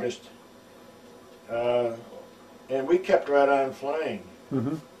in August. And we kept right on flying.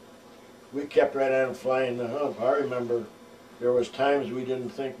 Mm-hmm. We kept right on flying the Hump. I remember there was times we didn't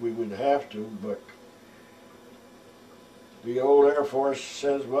think we would have to, but the old Air Force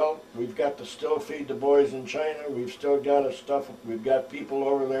says, well, we've got to still feed the boys in China. We've still got to stuff. We've got people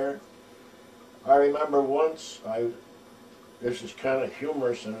over there. I remember once, this is kind of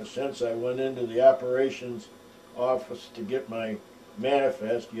humorous in a sense, I went into the operations office to get my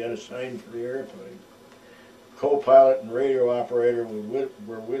manifest. You had to sign for the airplane. Co-pilot and radio operator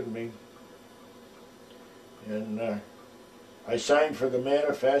were with me. And I signed for the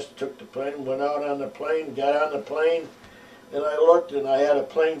manifest, took the plane, went out on the plane, got on the plane, and I looked and I had a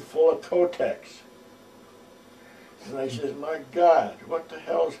plane full of Kotex. And I said, my God, what the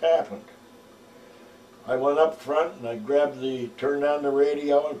hell's happened? I went up front and I turned on the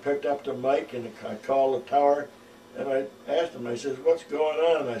radio and picked up the mic and I called the tower and I asked him, I said, what's going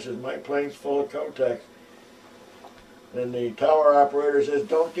on? I said, my plane's full of Kotex. And the tower operator says,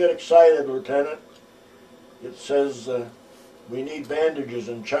 don't get excited, Lieutenant. It says, we need bandages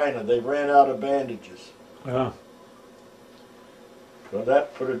in China. They ran out of bandages. Yeah. So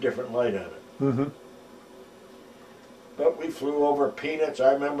that put a different light on it. Mm-hmm. But we flew over peanuts.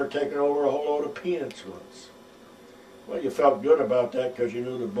 I remember taking over a whole load of peanuts once. Well, you felt good about that because you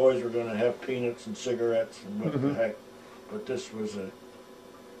knew the boys were going to have peanuts and cigarettes and what the heck. But this was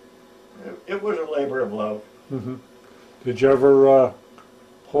it was a labor of love. Mm-hmm. Did you ever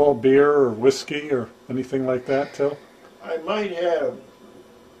haul beer or whiskey or anything like that too? I might have.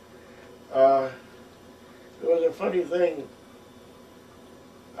 It was a funny thing.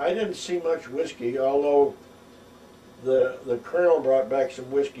 I didn't see much whiskey, although the colonel brought back some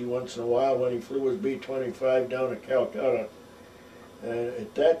whiskey once in a while when he flew his B-25 down to Calcutta. And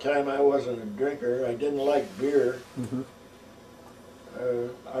at that time I wasn't a drinker. I didn't like beer. Mm-hmm.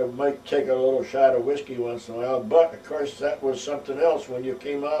 I might take a little shot of whiskey once in a while, but of course that was something else. When you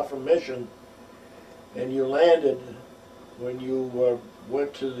came off a mission and you landed, when you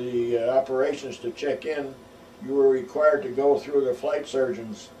went to the operations to check in, you were required to go through the flight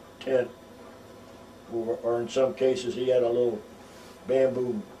surgeon's tent, or in some cases he had a little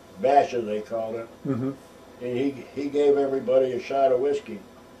bamboo basha, they called it, and he gave everybody a shot of whiskey.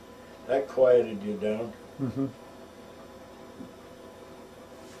 That quieted you down.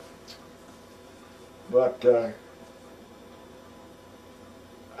 But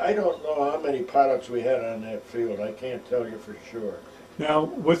I don't know how many pilots we had on that field. I can't tell you for sure. Now,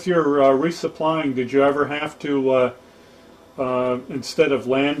 with your resupplying, did you ever have to, instead of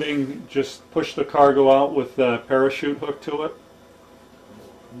landing, just push the cargo out with a parachute hook to it?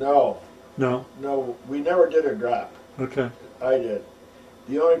 No. No? No, we never did a drop. Okay. I did.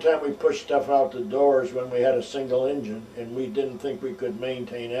 The only time we pushed stuff out the door is when we had a single engine and we didn't think we could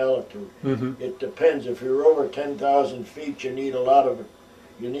maintain altitude. It depends. If you're over 10,000 feet, you need a lot of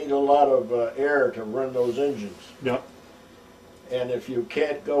air to run those engines. Yep. And if you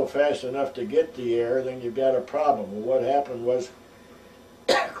can't go fast enough to get the air, then you've got a problem. Well, what happened was,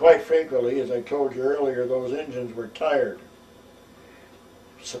 quite frequently, as I told you earlier, those engines were tired.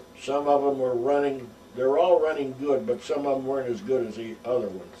 Some of them were running. They're all running good, but some of them weren't as good as the other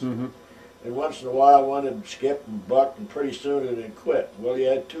ones. And once in a while, one would skip and buck, and pretty soon it would quit. Well, you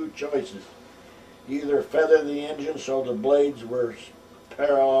had two choices. Either feather the engine so the blades were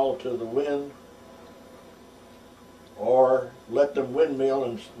parallel to the wind, or let them windmill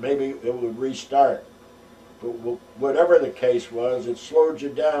and maybe it would restart. But whatever the case was, it slowed you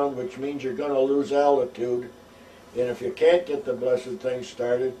down, which means you're going to lose altitude. And if you can't get the blessed thing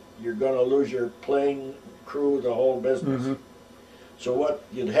started, you're going to lose your plane, crew, the whole business. So what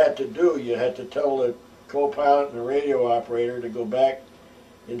you'd had to do, you had to tell the co-pilot and the radio operator to go back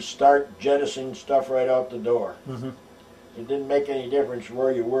and start jettisoning stuff right out the door. It didn't make any difference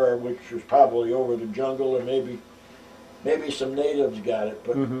where you were, which was probably over the jungle, and maybe some natives got it.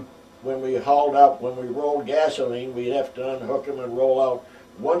 But when we hauled up, when we rolled gasoline, we'd have to unhook them and roll out.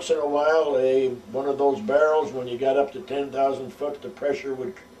 Once in a while, one of those barrels, when you got up to 10,000 foot, the pressure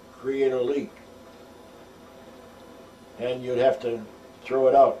would create a leak. And you'd have to throw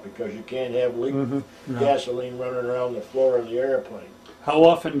it out because you can't have gasoline running around the floor of the airplane. How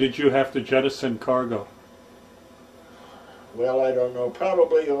often did you have to jettison cargo? Well, I don't know.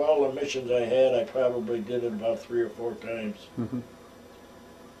 Probably of all the missions I had, I probably did it about 3 or 4 times.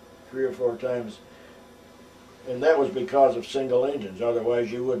 3 or 4 times. And that was because of single engines.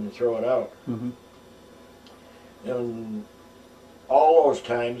 Otherwise, you wouldn't throw it out. And all those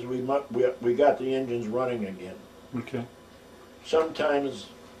times, we got the engines running again. Okay. Sometimes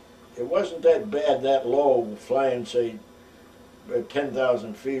it wasn't that bad, that low, flying, say,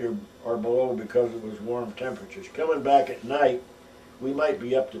 10,000 feet or below because it was warm temperatures. Coming back at night, we might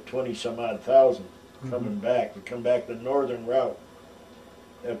be up to 20-some-odd thousand coming back. We come back the northern route.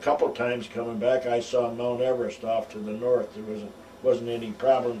 a couple times coming back, I saw Mount Everest off to the north. There wasn't any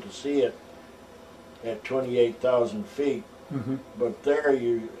problem to see it at 28,000 feet. Mm-hmm. But there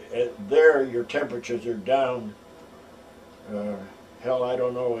your temperatures are down. Hell, I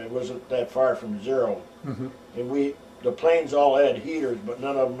don't know. It wasn't that far from zero. Mm-hmm. And the planes all had heaters, but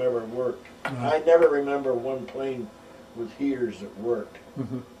none of them ever worked. Mm-hmm. I never remember one plane with heaters that worked.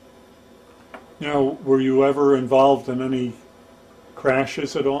 Mm-hmm. Now, were you ever involved in any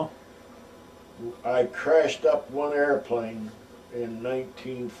crashes at all? I crashed up one airplane in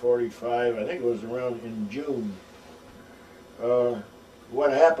 1945. I think it was around in June.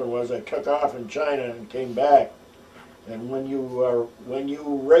 What happened was I took off in China and came back. And when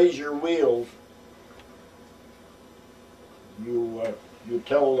you raise your wheels, you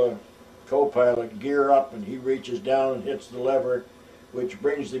tell the co-pilot gear up, and he reaches down and hits the lever, which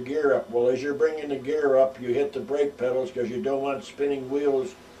brings the gear up. Well, as you're bringing the gear up, you hit the brake pedals because you don't want spinning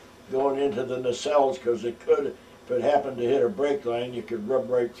wheels going into the nacelles, because it could, if it happened to hit a brake line, you could rub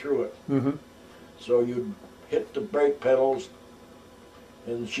right through it. Mm-hmm. So you'd hit the brake pedals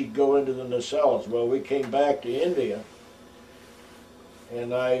and she'd go into the nacelles. Well, we came back to India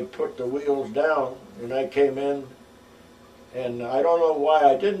and I put the wheels down and I came in, and I don't know why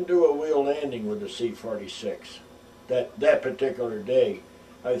I didn't do a wheel landing with the C-46 that particular day.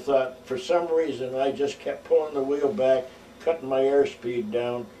 I thought for some reason I just kept pulling the wheel back, cutting my airspeed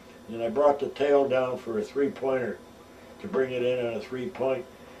down, and I brought the tail down for a three-pointer to bring it in on a three-point.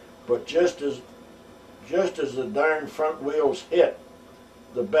 But just as the darn front wheels hit,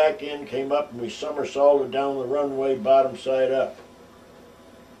 the back end came up and we somersaulted down the runway bottom side up.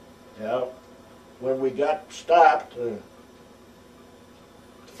 Yeah, when we got stopped, the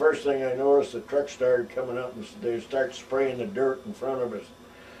first thing I noticed, the truck started coming up and they start spraying the dirt in front of us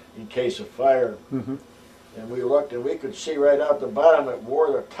in case of fire. Mm-hmm. And we looked and we could see right out the bottom, it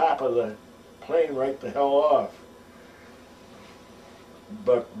wore the top of the plane right the hell off.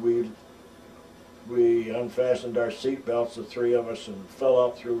 But we unfastened our seat belts, the three of us, and fell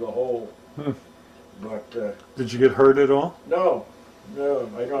out through the hole. Hmm. But did you get hurt at all? no,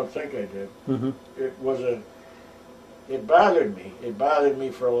 I don't think I did. Mm-hmm. It bothered me. It bothered me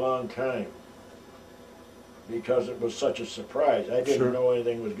for a long time because it was such a surprise. I didn't Sure. know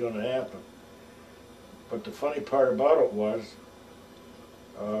anything was going to happen. But the funny part about it was,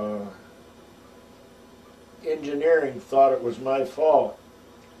 engineering thought it was my fault,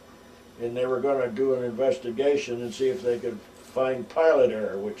 and they were going to do an investigation and see if they could find pilot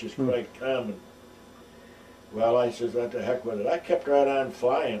error, which is quite common. Well, I says, what the heck with it. I kept right on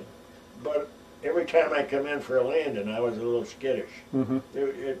flying, but every time I come in for a landing, I was a little skittish. Mm-hmm.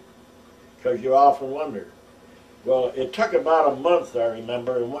 Because you often wonder. Well, it took about a month, I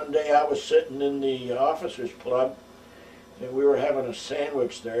remember, and one day I was sitting in the officers' club, and we were having a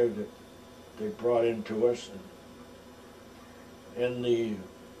sandwich there that they brought in to us, and the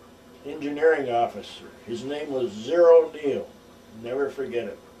engineering officer, his name was Zero Neal, never forget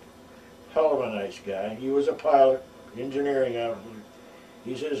it. Hell of a nice guy. He was a pilot, engineering officer.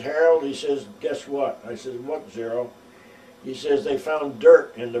 He says, Harold, he says, guess what? I says, what, Zero? He says, they found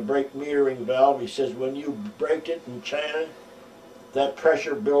dirt in the brake metering valve. He says, when you braked it in China, that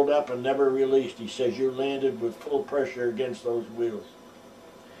pressure built up and never released. He says, you landed with full pressure against those wheels.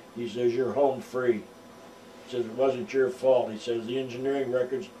 He says, you're home free. He says, it wasn't your fault. He says, the engineering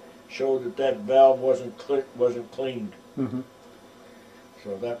records showed that that valve wasn't cleaned. Mm-hmm.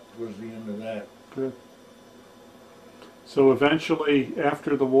 So that was the end of that. Good. So eventually,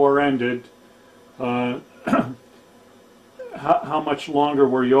 after the war ended, how much longer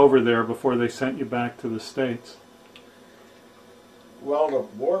were you over there before they sent you back to the States? Well, the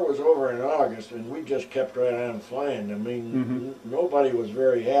war was over in August, and we just kept right on flying. I mean, nobody was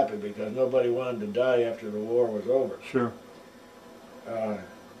very happy because nobody wanted to die after the war was over. Sure.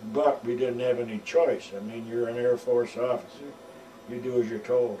 But we didn't have any choice. I mean, you're an Air Force officer. You do as you're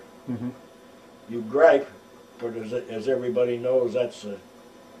told. Mm-hmm. You gripe, but as everybody knows,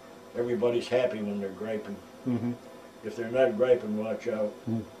 everybody's happy when they're griping. Mm-hmm. If they're not griping, watch out.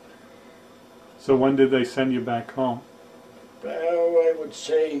 Mm-hmm. So when did they send you back home? Well, I would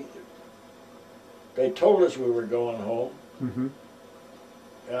say they told us we were going home. Mm-hmm.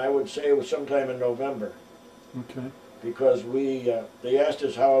 And I would say it was sometime in November. Okay. Because they asked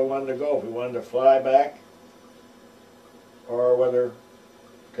us how I wanted to go, if we wanted to fly back or whether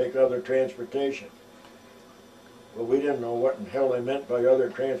take other transportation. Well, we didn't know what in hell they meant by other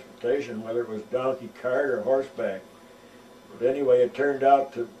transportation, whether it was donkey cart or horseback. But anyway, it turned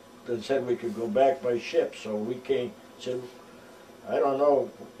out they said we could go back by ship, so we said, I don't know.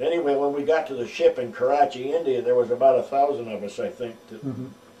 Anyway, when we got to the ship in Karachi, India, there was about 1,000 of us, I think,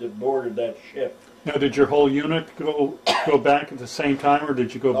 that boarded that ship. Now, did your whole unit go back at the same time, or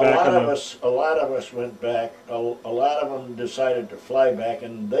did you go back? A lot of us went back. A lot of them decided to fly back,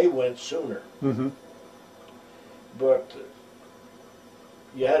 and they went sooner. But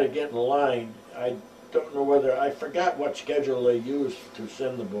you had to get in line. I don't know whether, I forgot what schedule they used to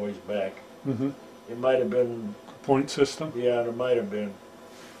send the boys back. It might have been point system. Yeah, it might have been.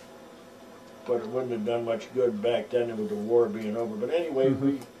 But it wouldn't have done much good back then with the war being over. But anyway,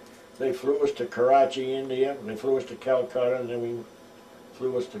 they flew us to Karachi, India. They flew us to Calcutta, and then we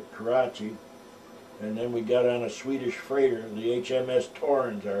flew us to Karachi. And then we got on a Swedish freighter, the HMS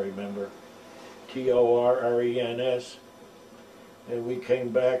Torrens, I remember. Torrens. And we came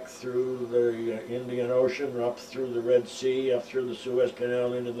back through the Indian Ocean, up through the Red Sea, up through the Suez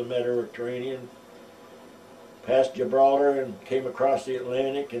Canal into the Mediterranean, past Gibraltar, and came across the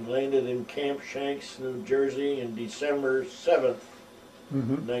Atlantic and landed in Camp Shanks, New Jersey, in December 7th,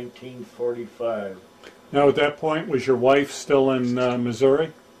 1945. Now, at that point, was your wife still in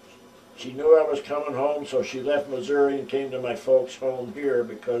Missouri? She knew I was coming home, so she left Missouri and came to my folks' home here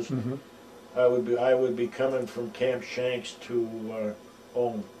because I would be coming from Camp Shanks to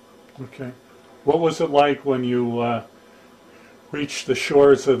home. Okay. What was it like when you reached the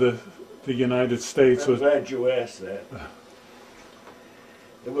shores of the United States? I'm glad you asked that.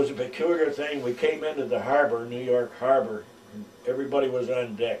 It was a peculiar thing. We came into the harbor, New York Harbor, and everybody was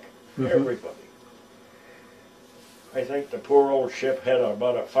on deck. Everybody. I think the poor old ship had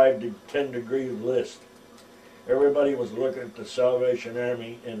about a 5 to 10 degree list. Everybody was looking at the Salvation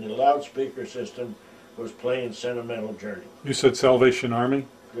Army, and the loudspeaker system was playing Sentimental Journey. You said Salvation Army?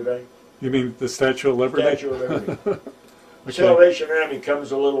 Did I? You mean the Statue of Liberty? Statue of Liberty. Okay. Salvation Army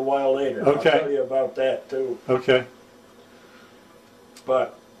comes a little while later. Okay. I'll tell you about that too. Okay.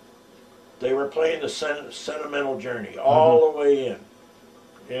 But they were playing the Sentimental Journey all the way in.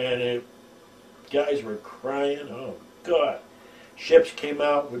 And guys were crying, oh God. Ships came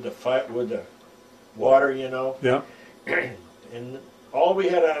out with the water, you know. Yeah. And all we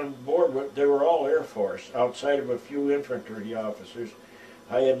had on board, they were all Air Force, outside of a few infantry officers.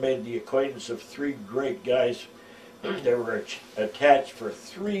 I had made the acquaintance of 3 great guys that were attached for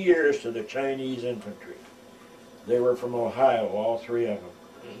 3 years to the Chinese infantry. They were from Ohio, all 3 of them.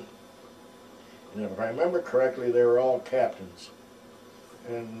 And if I remember correctly, they were all captains.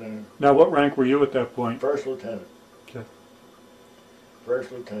 And now, what rank were you at that point? First lieutenant. Okay.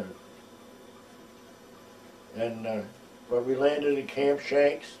 First lieutenant. And but we landed at Camp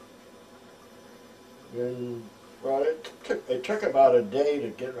Shanks. And well, it took about a day to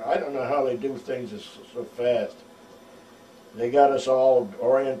get. I don't know how they do things so fast. They got us all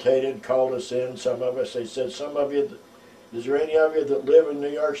orientated, called us in. Some of us, they said, some of you, is there any of you that live in New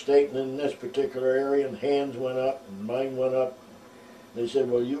York State and in this particular area? And hands went up, and mine went up. They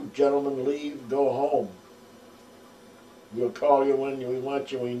said, well, you gentlemen leave, go home. We'll call you when we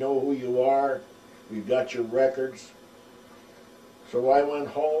want you. We know who you are. We've got your records. So I went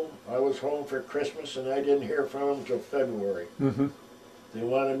home. I was home for Christmas, and I didn't hear from them until February. They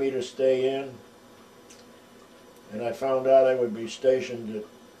wanted me to stay in. And I found out I would be stationed at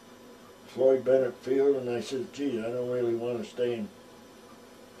Floyd Bennett Field, and I said, gee, I don't really want to stay in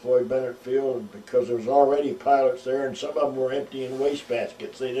Floyd Bennett Field because there was already pilots there, and some of them were emptying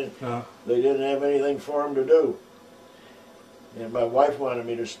wastebaskets. They didn't have anything for them to do. And my wife wanted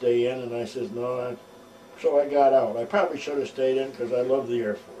me to stay in, and I said, no. So I got out. I probably should have stayed in because I love the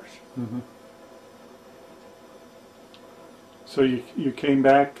Air Force. So you came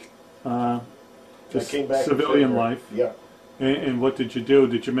back to civilian life. Yeah. And what did you do?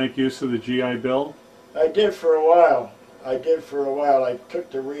 Did you make use of the GI Bill? I did for a while. I took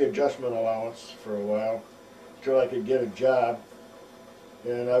the readjustment allowance for a while until I could get a job.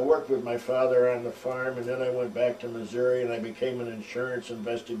 And I worked with my father on the farm, and then I went back to Missouri and I became an insurance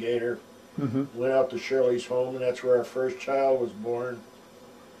investigator. Went out to Shirley's home, and that's where our first child was born.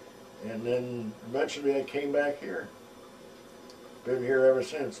 And then eventually I came back here. Been here ever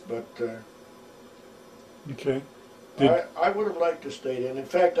since, but okay. I would have liked to stay in. In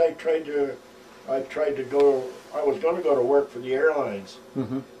fact, I was going to go to work for the airlines,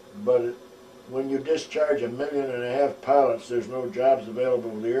 but when you discharge 1.5 million pilots, there's no jobs available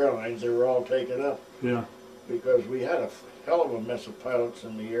with the airlines. They were all taken up. Yeah. Because we had a hell of a mess of pilots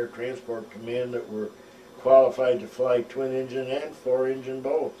in the Air Transport Command that were qualified to fly twin-engine and 4-engine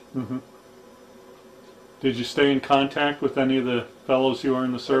both. Did you stay in contact with any of the fellows you were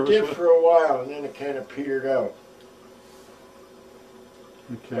in the service with? I did for a while, and then it kind of petered out.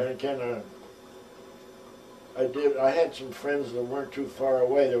 Okay. I did. I had some friends that weren't too far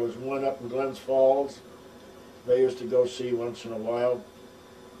away. There was one up in Glens Falls. They used to go see once in a while.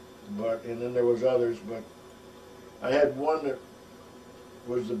 And then there was others. But I had one that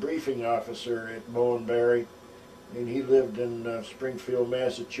was the briefing officer at Moe & Barry, and he lived in Springfield,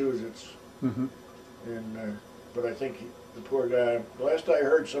 Massachusetts. Mm-hmm. But I think the poor guy. Last I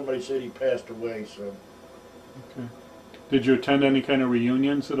heard, somebody said he passed away. So. Okay. Did you attend any kind of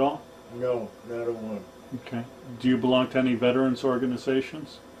reunions at all? No, not a one. Okay. Do you belong to any veterans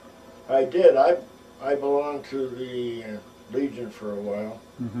organizations? I did. I belonged to the Legion for a while,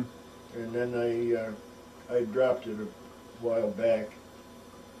 Mm-hmm. and then I dropped it a while back.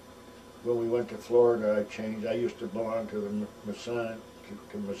 When we went to Florida, I changed. I used to belong to the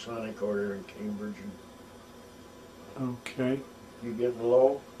Masonic order in Cambridge. Okay. You getting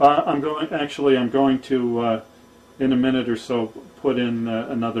low? I'm going to in a minute or so put in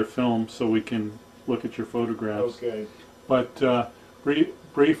another film so we can look at your photographs. Okay. But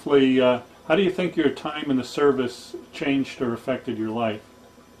briefly, how do you think your time in the service changed or affected your life?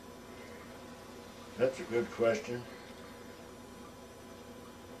 That's a good question.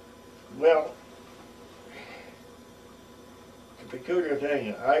 Well, the peculiar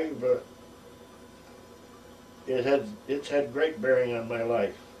thing, it's had great bearing on my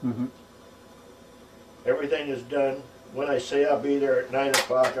life. Mm-hmm. Everything is done. When I say I'll be there at 9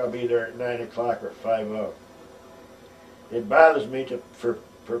 o'clock, I'll be there at 9 o'clock or 5:00. It bothers me for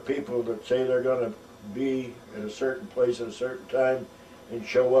people that say they're going to be at a certain place at a certain time and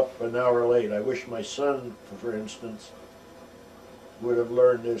show up an hour late. I wish my son, for instance, would have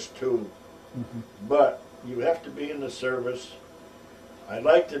learned this too. Mm-hmm. But you have to be in the service. I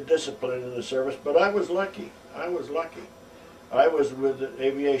like the discipline in the service, but I was lucky. I was with the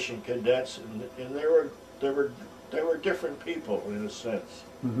aviation cadets, and they were different people in a sense.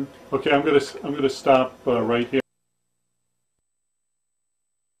 Mm-hmm. Okay, I'm gonna stop right here.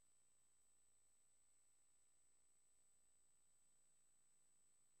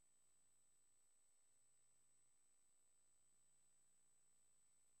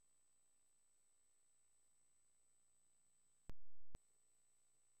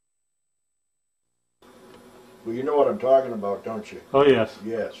 Well, you know what I'm talking about, don't you? Oh yes.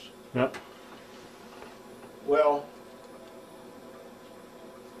 Yes. Yep. Well,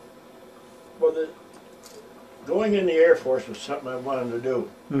 going in the Air Force was something I wanted to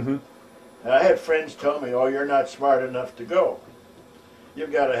do. Mm-hmm. And I had friends tell me, "Oh, you're not smart enough to go.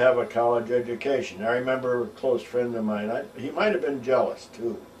 You've got to have a college education." I remember a close friend of mine. He might have been jealous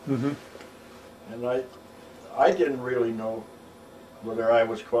too. Mm-hmm. And I didn't really know whether I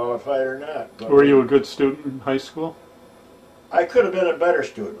was qualified or not. But Were you a good student in high school? I could have been a better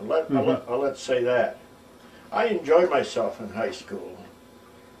student. Let's say that. I enjoyed myself in high school.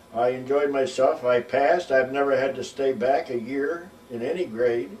 I enjoyed myself. I passed. I've never had to stay back a year in any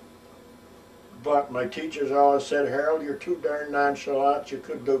grade. But my teachers always said, "Harold, you're too darn nonchalant. You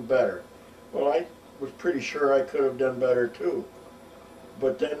could do better." Well, I was pretty sure I could have done better too.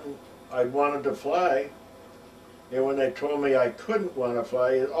 But then I wanted to fly. And when they told me I couldn't want to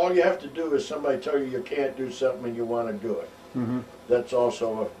fly, all you have to do is somebody tell you can't do something and you want to do it. Mm-hmm. That's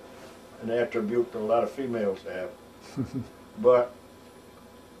also an attribute that a lot of females have. But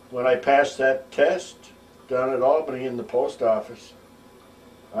when I passed that test down at Albany in the post office,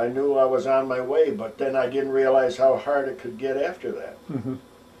 I knew I was on my way, but then I didn't realize how hard it could get after that. Mm-hmm.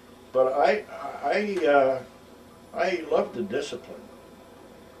 But I loved the discipline.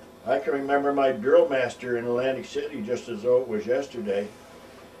 I can remember my drill master in Atlantic City just as though it was yesterday.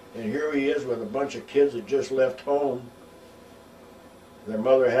 And here he is with a bunch of kids that just left home. Their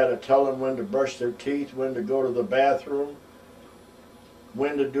mother had to tell them when to brush their teeth, when to go to the bathroom,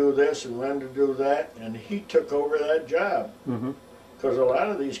 when to do this and when to do that. And he took over that job. Mm-hmm. Because a lot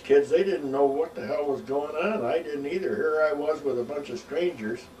of these kids, they didn't know what the hell was going on. I didn't either. Here I was with a bunch of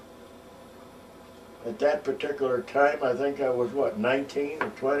strangers. At that particular time, I think I was, what, 19 or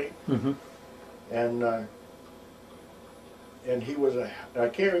 20? Mm-hmm. And he was I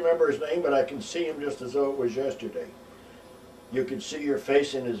can't remember his name, but I can see him just as though it was yesterday. You could see your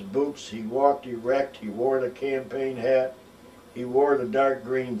face in his boots. He walked erect. He wore the campaign hat. He wore the dark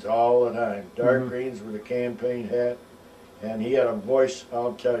greens all the time. Dark greens with a campaign hat. And he had a voice,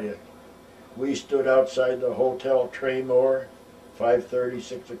 I'll tell you. We stood outside the Hotel Traymore, 5:30,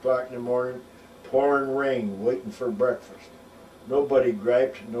 6 o'clock in the morning, pouring rain, waiting for breakfast. Nobody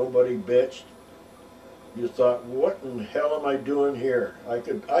griped, nobody bitched. You thought, what in the hell am I doing here? I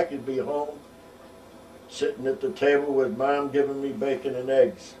could be home, sitting at the table with Mom giving me bacon and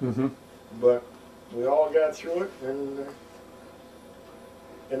eggs. Mm-hmm. But we all got through it, and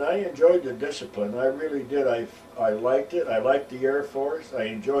And I enjoyed the discipline. I really did. I liked it. I liked the Air Force. I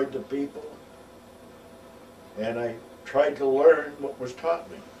enjoyed the people. And I tried to learn what was taught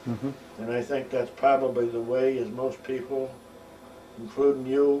me. Mm-hmm. And I think that's probably the way, as most people, including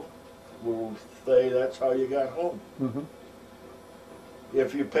you, will say that's how you got home. Mm-hmm.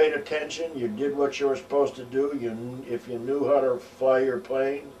 If you paid attention, you did what you were supposed to do. If you knew how to fly your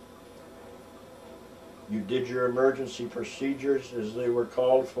plane, you did your emergency procedures as they were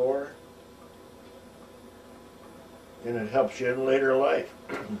called for, and it helps you in later life.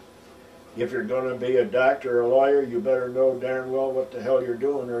 If you're going to be a doctor or a lawyer, you better know darn well what the hell you're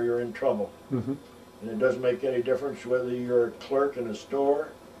doing or you're in trouble. Mm-hmm. And it doesn't make any difference whether you're a clerk in a store.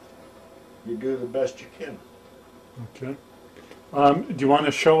 You do the best you can. Okay. Do you want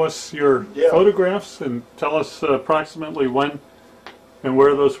to show us your photographs and tell us approximately when and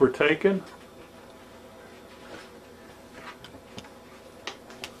where those were taken?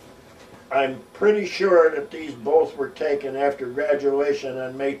 I'm pretty sure that these both were taken after graduation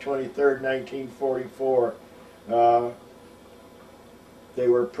on May 23rd, 1944. They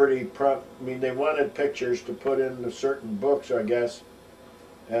were pretty I mean, they wanted pictures to put in certain books, I guess,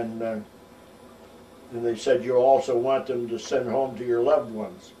 and they said you also want them to send home to your loved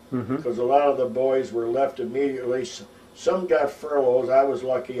ones, because a lot of the boys were left immediately. Some got furloughs. I was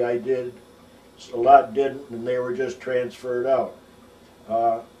lucky I did. A lot didn't, and they were just transferred out.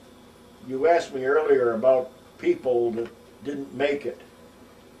 You asked me earlier about people that didn't make it.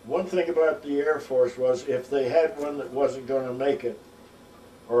 One thing about the Air Force was if they had one that wasn't going to make it,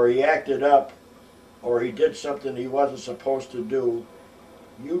 or he acted up, or he did something he wasn't supposed to do,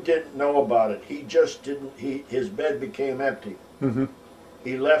 you didn't know about it. He just didn't, his bed became empty. Mm-hmm.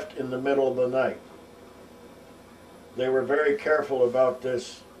 He left in the middle of the night. They were very careful about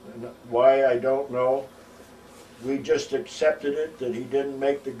this. Why, I don't know. We just accepted it, that he didn't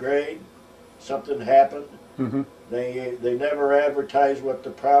make the grade. Something happened. Mm-hmm. They never advertised what the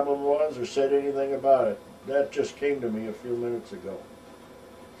problem was or said anything about it. That just came to me a few minutes ago.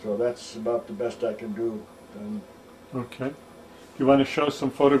 So that's about the best I can do. And okay. Do you want to show some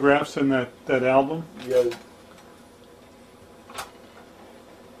photographs in that album? yeah.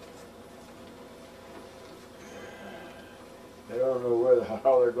 I don't know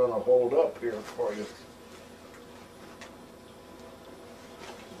how they're going to hold up here for you.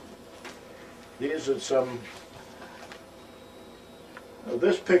 These are some.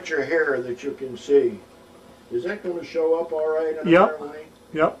 This picture here that you can see, is that going to show up all right on our way?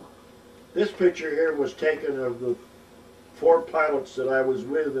 Yep. This picture here was taken of the 4 pilots that I was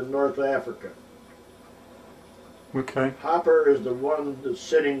with in North Africa. Okay. Hopper is the one that's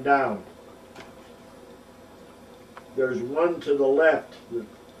sitting down. There's one to the left.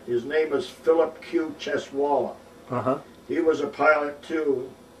 His name is Philip Q. Cheswalla. Uh-huh. He was a pilot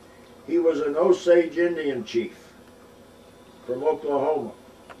too. He was an Osage Indian chief from Oklahoma.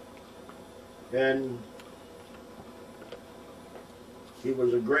 And he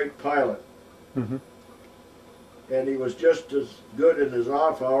was a great pilot. Mm-hmm. And he was just as good in his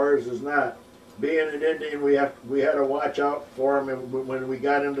off hours as not. Being an Indian, we had to watch out for him when we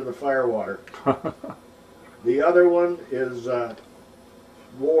got into the firewater. The other one is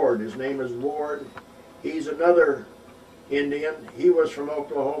Ward. His name is Ward. He's another Indian. He was from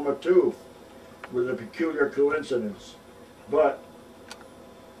Oklahoma too, with a peculiar coincidence. But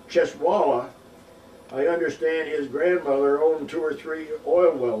Cheswalla, I understand his grandmother owned 2 or 3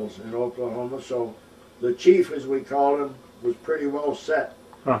 oil wells in Oklahoma, so the chief, as we called him, was pretty well set.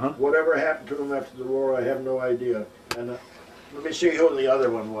 Uh-huh. Whatever happened to him after the war, I have no idea. And let me see who the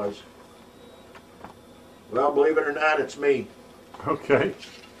other one was. Well, believe it or not, it's me. Okay.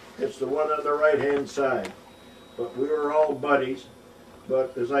 It's the one on the right-hand side. But we were all buddies.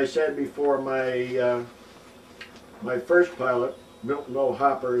 But as I said before, my my first pilot, Milton O.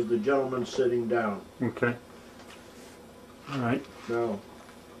 Hopper, is the gentleman sitting down. Okay. All right. Now,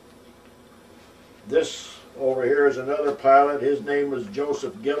 this over here is another pilot. His name was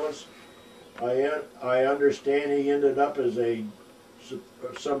Joseph Gillis. I understand he ended up as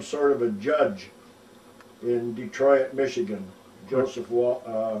some sort of a judge in Detroit, Michigan. Joseph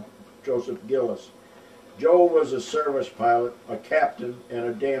Gillis. Joe was a service pilot, a captain, and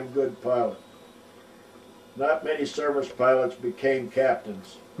a damn good pilot. Not many service pilots became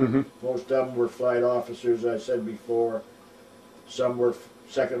captains. Mm-hmm. Most of them were flight officers, I said before. Some were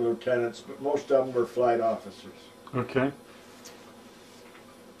second lieutenants, but most of them were flight officers. Okay.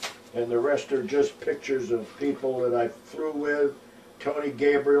 And the rest are just pictures of people that I flew with. Tony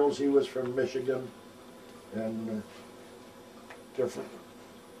Gabriels, he was from Michigan. And different.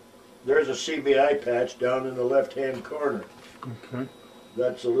 There's a CBI patch down in the left-hand corner. Okay.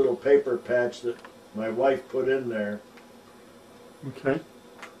 That's a little paper patch that my wife put in there. Okay.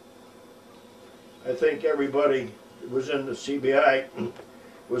 I think everybody that was in the CBI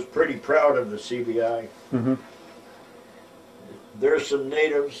was pretty proud of the CBI. Mm-hmm. There's some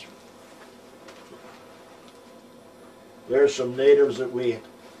natives. There's some natives that we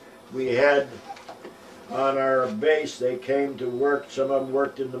had on our base. They came to work. Some of them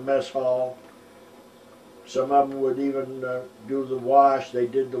worked in the mess hall. Some of them would even do the wash. They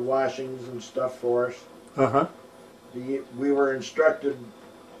did the washings and stuff for us. Uh-huh. We were instructed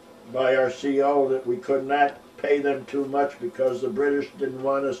by our CO that we could not pay them too much because the British didn't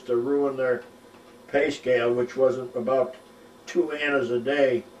want us to ruin their pay scale, which wasn't about 2 annas a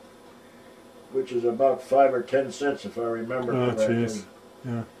day, which is about 5 or 10 cents if I remember correctly. Geez.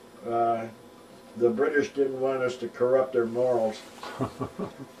 Yeah. The British didn't want us to corrupt their morals.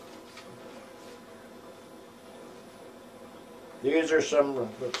 These are some,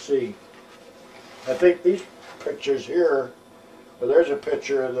 let's see, I think these pictures here, well, there's a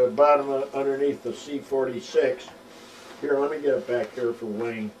picture of the bottom underneath the C-46. Here, let me get it back here for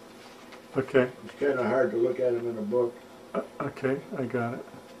Wayne. Okay. It's kind of hard to look at them in a book. Okay, I got it.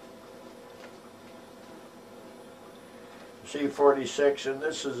 C-46, and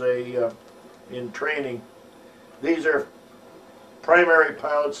this is a, in training. These are primary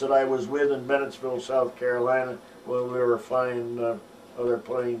pilots that I was with in Bennettsville, South Carolina, when we were flying other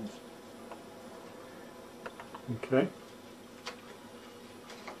planes. Okay.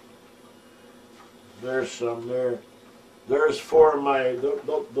 There's some there. There's 4 of my,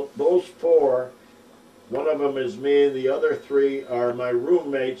 those 4, one of them is me, the other 3 are my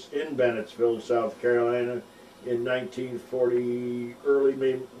roommates in Bennettsville, South Carolina in 1940,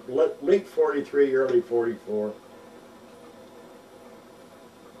 late 43, early 44.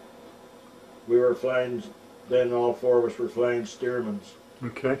 We were flying, then all 4 of us were flying Stearmans.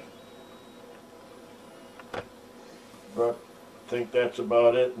 Okay. But I think that's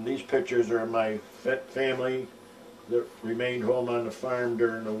about it. And these pictures are my family that remained home on the farm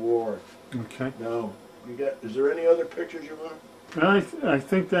during the war. Okay. Now, is there any other pictures you want? I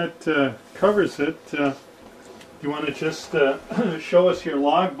think that covers it. You want to just show us your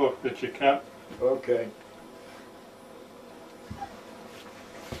logbook that you kept? Okay.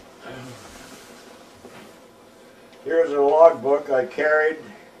 Here's a logbook I carried.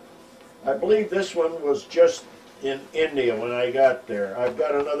 I believe this one was just in India when I got there. I've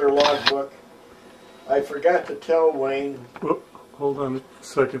got another logbook. I forgot to tell Wayne. Whoop, hold on a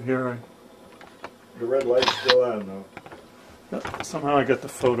second here. The red light's still on though. Somehow I got the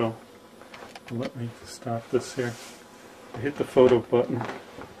photo. Let me stop this here. I hit the photo button.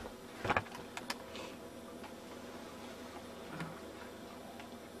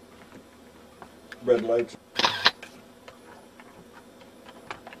 Red lights.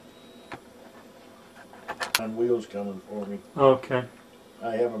 On wheels coming for me. Okay.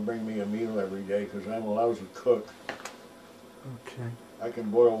 I have them bring me a meal every day because I'm a lousy cook. Okay. I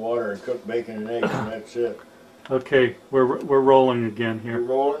can boil water and cook bacon and eggs and that's it. Okay, we're rolling again here. You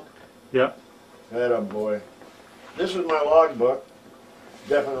rolling? Yep. Atta boy. This is my logbook.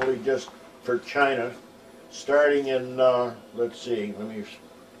 Definitely just for China. Starting in, let's see, let me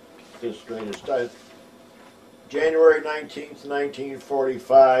get this straight as time. January 19th,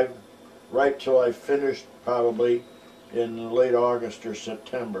 1945, right till I finished probably in late August or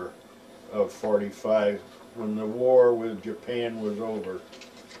September of 45, when the war with Japan was over.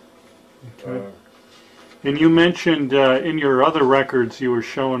 Okay. And you mentioned in your other records you were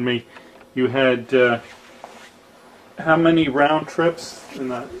showing me, you had how many round trips in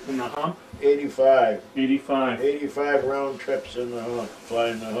the Hump? 85. 85. 85 round trips in the Hump,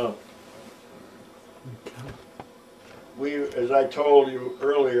 flying the Hump. Okay. As I told you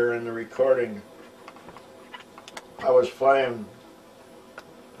earlier in the recording, I was flying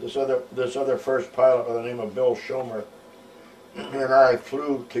this other first pilot by the name of Bill Schomer, and I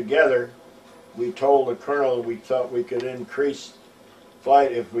flew together. We told the colonel we thought we could increase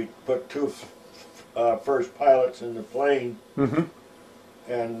flight if we put 2 first pilots in the plane,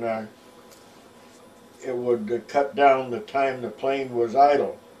 and it would cut down the time the plane was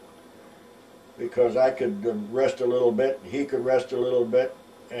idle, because I could rest a little bit, he could rest a little bit,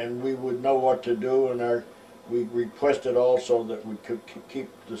 and we would know what to do. And we requested also that we could keep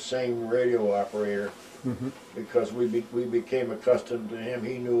the same radio operator, because we became accustomed to him.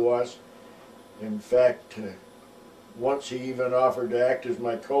 He knew us. In fact, once he even offered to act as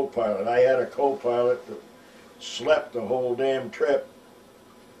my co-pilot. I had a co-pilot that slept the whole damn trip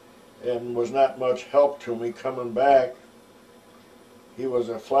and was not much help to me coming back. He was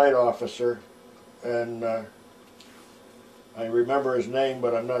a flight officer, and I remember his name,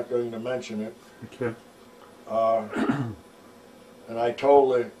 but I'm not going to mention it. Okay. And I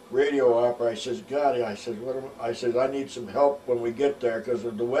told the radio operator, I says, God, I said, I said, I need some help when we get there because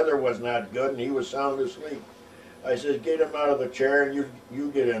the weather was not good and he was sound asleep. I said, get him out of the chair and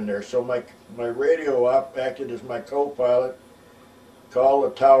you get in there. So my radio op acted as my co-pilot,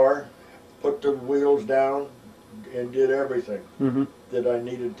 called the tower, put the wheels down, and did everything that I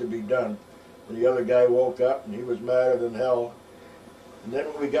needed to be done. And the other guy woke up and he was madder than hell. And then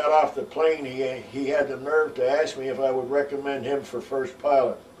when we got off the plane, he had the nerve to ask me if I would recommend him for first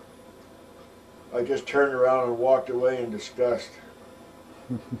pilot. I just turned around and walked away in disgust.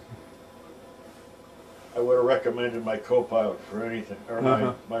 I would have recommended my co-pilot for anything, or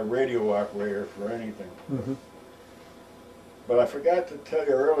my radio operator for anything. But I forgot to tell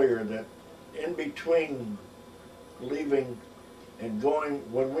you earlier that in between leaving and going,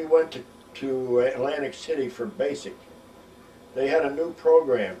 when we went to Atlantic City for basic, they had a new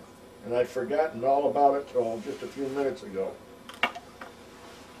program, and I'd forgotten all about it till just a few minutes ago.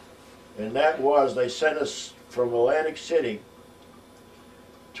 And that was, they sent us from Atlantic City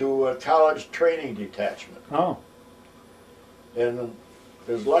to a college training detachment. Oh. And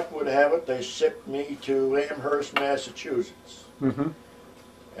as luck would have it, they shipped me to Amherst, Massachusetts.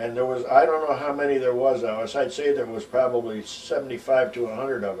 And there was, I don't know how many there was of us. I'd say there was probably 75 to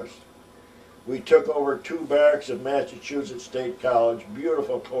 100 of us. We took over 2 barracks of Massachusetts State College,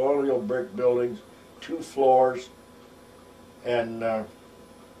 beautiful colonial brick buildings, 2 floors, and there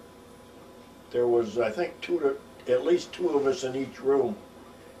was, I think, at least 2 of us in each room.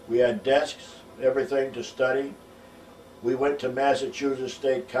 We had desks, everything to study. We went to Massachusetts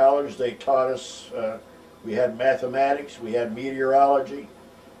State College. They taught us, we had mathematics, we had meteorology,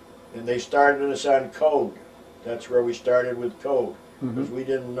 and they started us on code. That's where we started with code, because we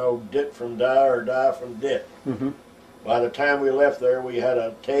didn't know dit from da or da from dit. By the time we left there, we had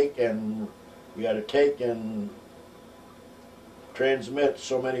to take and transmit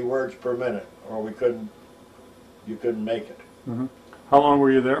so many words per minute, or you couldn't make it. How long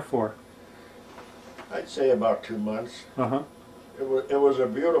were you there for? I'd say about 2 months. It was a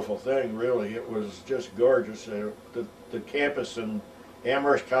beautiful thing, really. It was just gorgeous. The campus in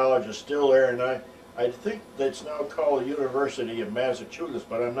Amherst College is still there, and I think that's now called the University of Massachusetts,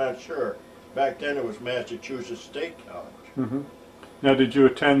 but I'm not sure. Back then it was Massachusetts State College. Now, did you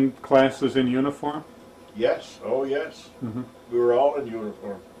attend classes in uniform? Yes, oh yes. We were all in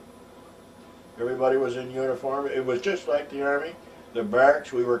uniform. Everybody was in uniform. It was just like the Army. The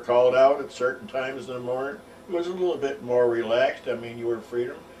barracks, we were called out at certain times in the morning. It was a little bit more relaxed. I mean, you were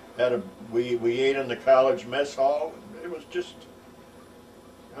freedom. We ate in the college mess hall. It was just,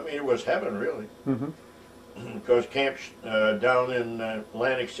 I mean, it was heaven, really. Because camp down in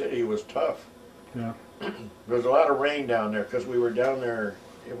Atlantic City was tough. Yeah. There was a lot of rain down there because we were down there,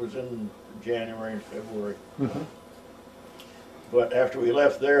 it was in January and February. But after we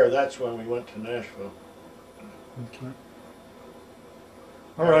left there, that's when we went to Nashville. Okay.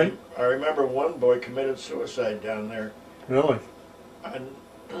 All right. I remember one boy committed suicide down there. Really? And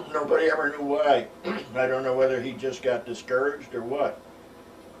nobody ever knew why. I don't know whether he just got discouraged or what.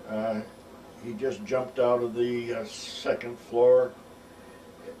 He just jumped out of the 2nd floor.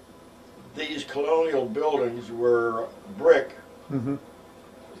 These colonial buildings were brick,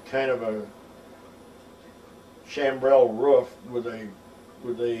 kind of a chambrel roof with a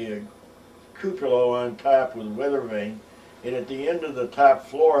cupola on top with weather vane. And at the end of the top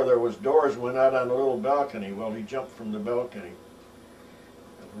floor, there was doors went out on a little balcony. Well, he jumped from the balcony.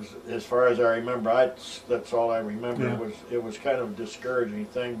 It was, as far as I remember, that's all I remember. Yeah. It was kind of a discouraging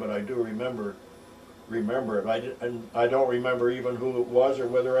thing, but I do remember it. I don't remember even who it was or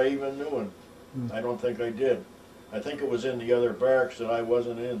whether I even knew him. I don't think I did. I think it was in the other barracks that I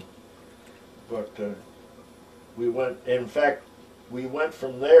wasn't in. But we went. In fact, we went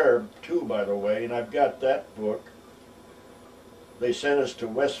from there too, by the way, and I've got that book. They sent us to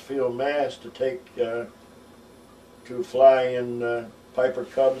Westfield, Mass. to take to fly in Piper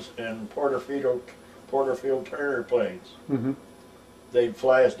Cubs and Porterfield Turner planes. They'd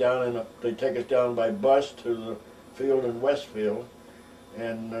fly us down they'd take us down by bus to the field in Westfield,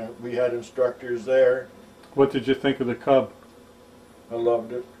 and we had instructors there. What did you think of the Cub? I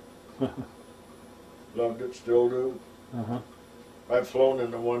loved it. Loved it, still do. I've flown in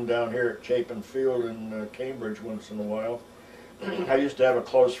the one down here at Chapin Field in Cambridge once in a while. I used to have a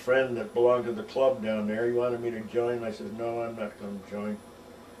close friend that belonged to the club down there. He wanted me to join. I said, no, I'm not going to join.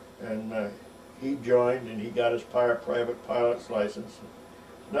 And he joined, and he got his private pilot's license.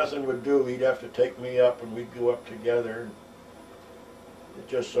 Nothing would do. He'd have to take me up, and we'd go up together. It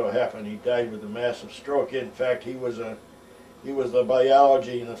just so happened he died with a massive stroke. In fact, he was He was the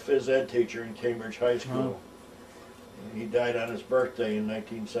biology and the phys ed teacher in Cambridge High School. And he died on his birthday in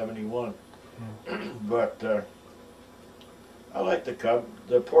 1971. But I like the Cub.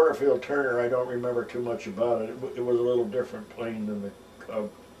 The Porterfield Turner, I don't remember too much about it. It was a little different plane than the Cub.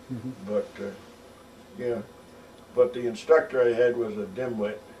 But yeah. But the instructor I had was a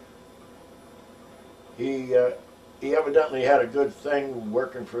dimwit. He evidently had a good thing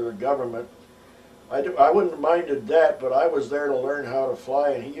working for the government. I wouldn't have minded that, but I was there to learn how to fly,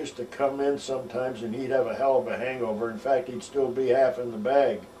 and he used to come in sometimes and he'd have a hell of a hangover. In fact, he'd still be half in the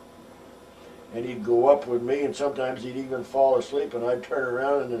bag. And he'd go up with me, and sometimes he'd even fall asleep, and I'd turn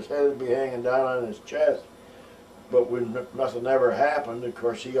around and his head would be hanging down on his chest. But when nothing ever happened, of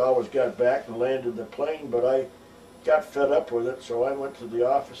course, he always got back and landed the plane, but I got fed up with it, so I went to the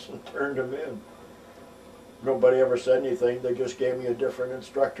office and turned him in. Nobody ever said anything. They just gave me a different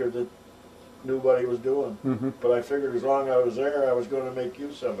instructor that knew what he was doing. But I figured as long as I was there, I was going to make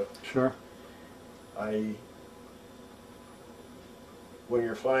use of it. Sure. When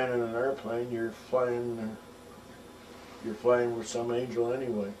you're flying in an airplane, you're flying with some angel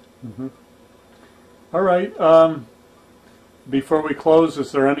anyway. All right. Before we close,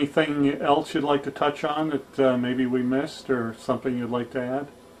 is there anything else you'd like to touch on that maybe we missed, or something you'd like to add?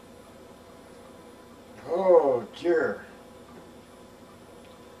 Oh, dear.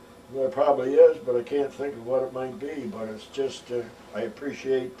 There probably is, but I can't think of what it might be. But it's just, I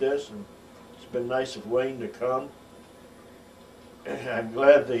appreciate this, and it's been nice of Wayne to come. And I'm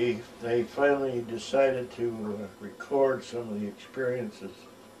glad they finally decided to record some of the experiences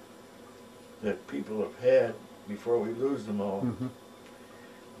that people have had before we lose them all.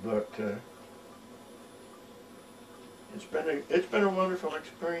 But it's been a wonderful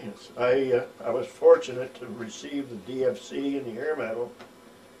experience. I was fortunate to receive the DFC and the Air Medal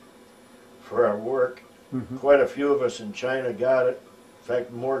for our work. Quite a few of us in China got it. In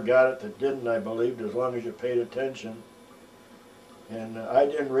fact, more got it that didn't, I believed, as long as you paid attention. And I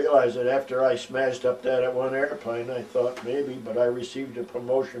didn't realize it after I smashed up that one airplane. I thought maybe, but I received a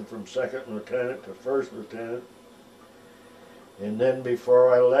promotion from second lieutenant to first lieutenant. And then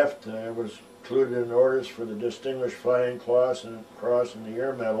before I left, I was included in orders for the Distinguished Flying Cross and the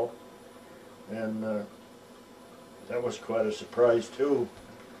Air Medal. And that was quite a surprise too.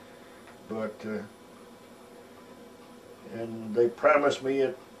 But, and they promised me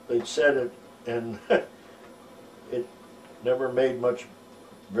it, they'd said it, and it never made much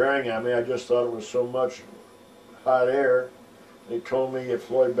bearing on me. I just thought it was so much hot air. They told me at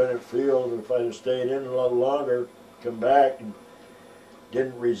Floyd Bennett Field, if I'd have stayed in a little longer, come back and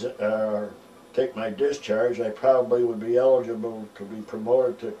didn't take my discharge, I probably would be eligible to be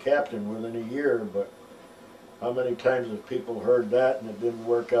promoted to captain within a year. But how many times have people heard that and it didn't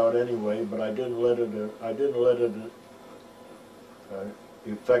work out anyway? But I didn't let it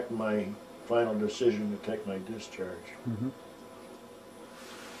affect my final decision to take my discharge.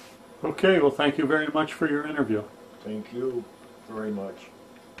 Okay, well, thank you very much for your interview. Thank you very much.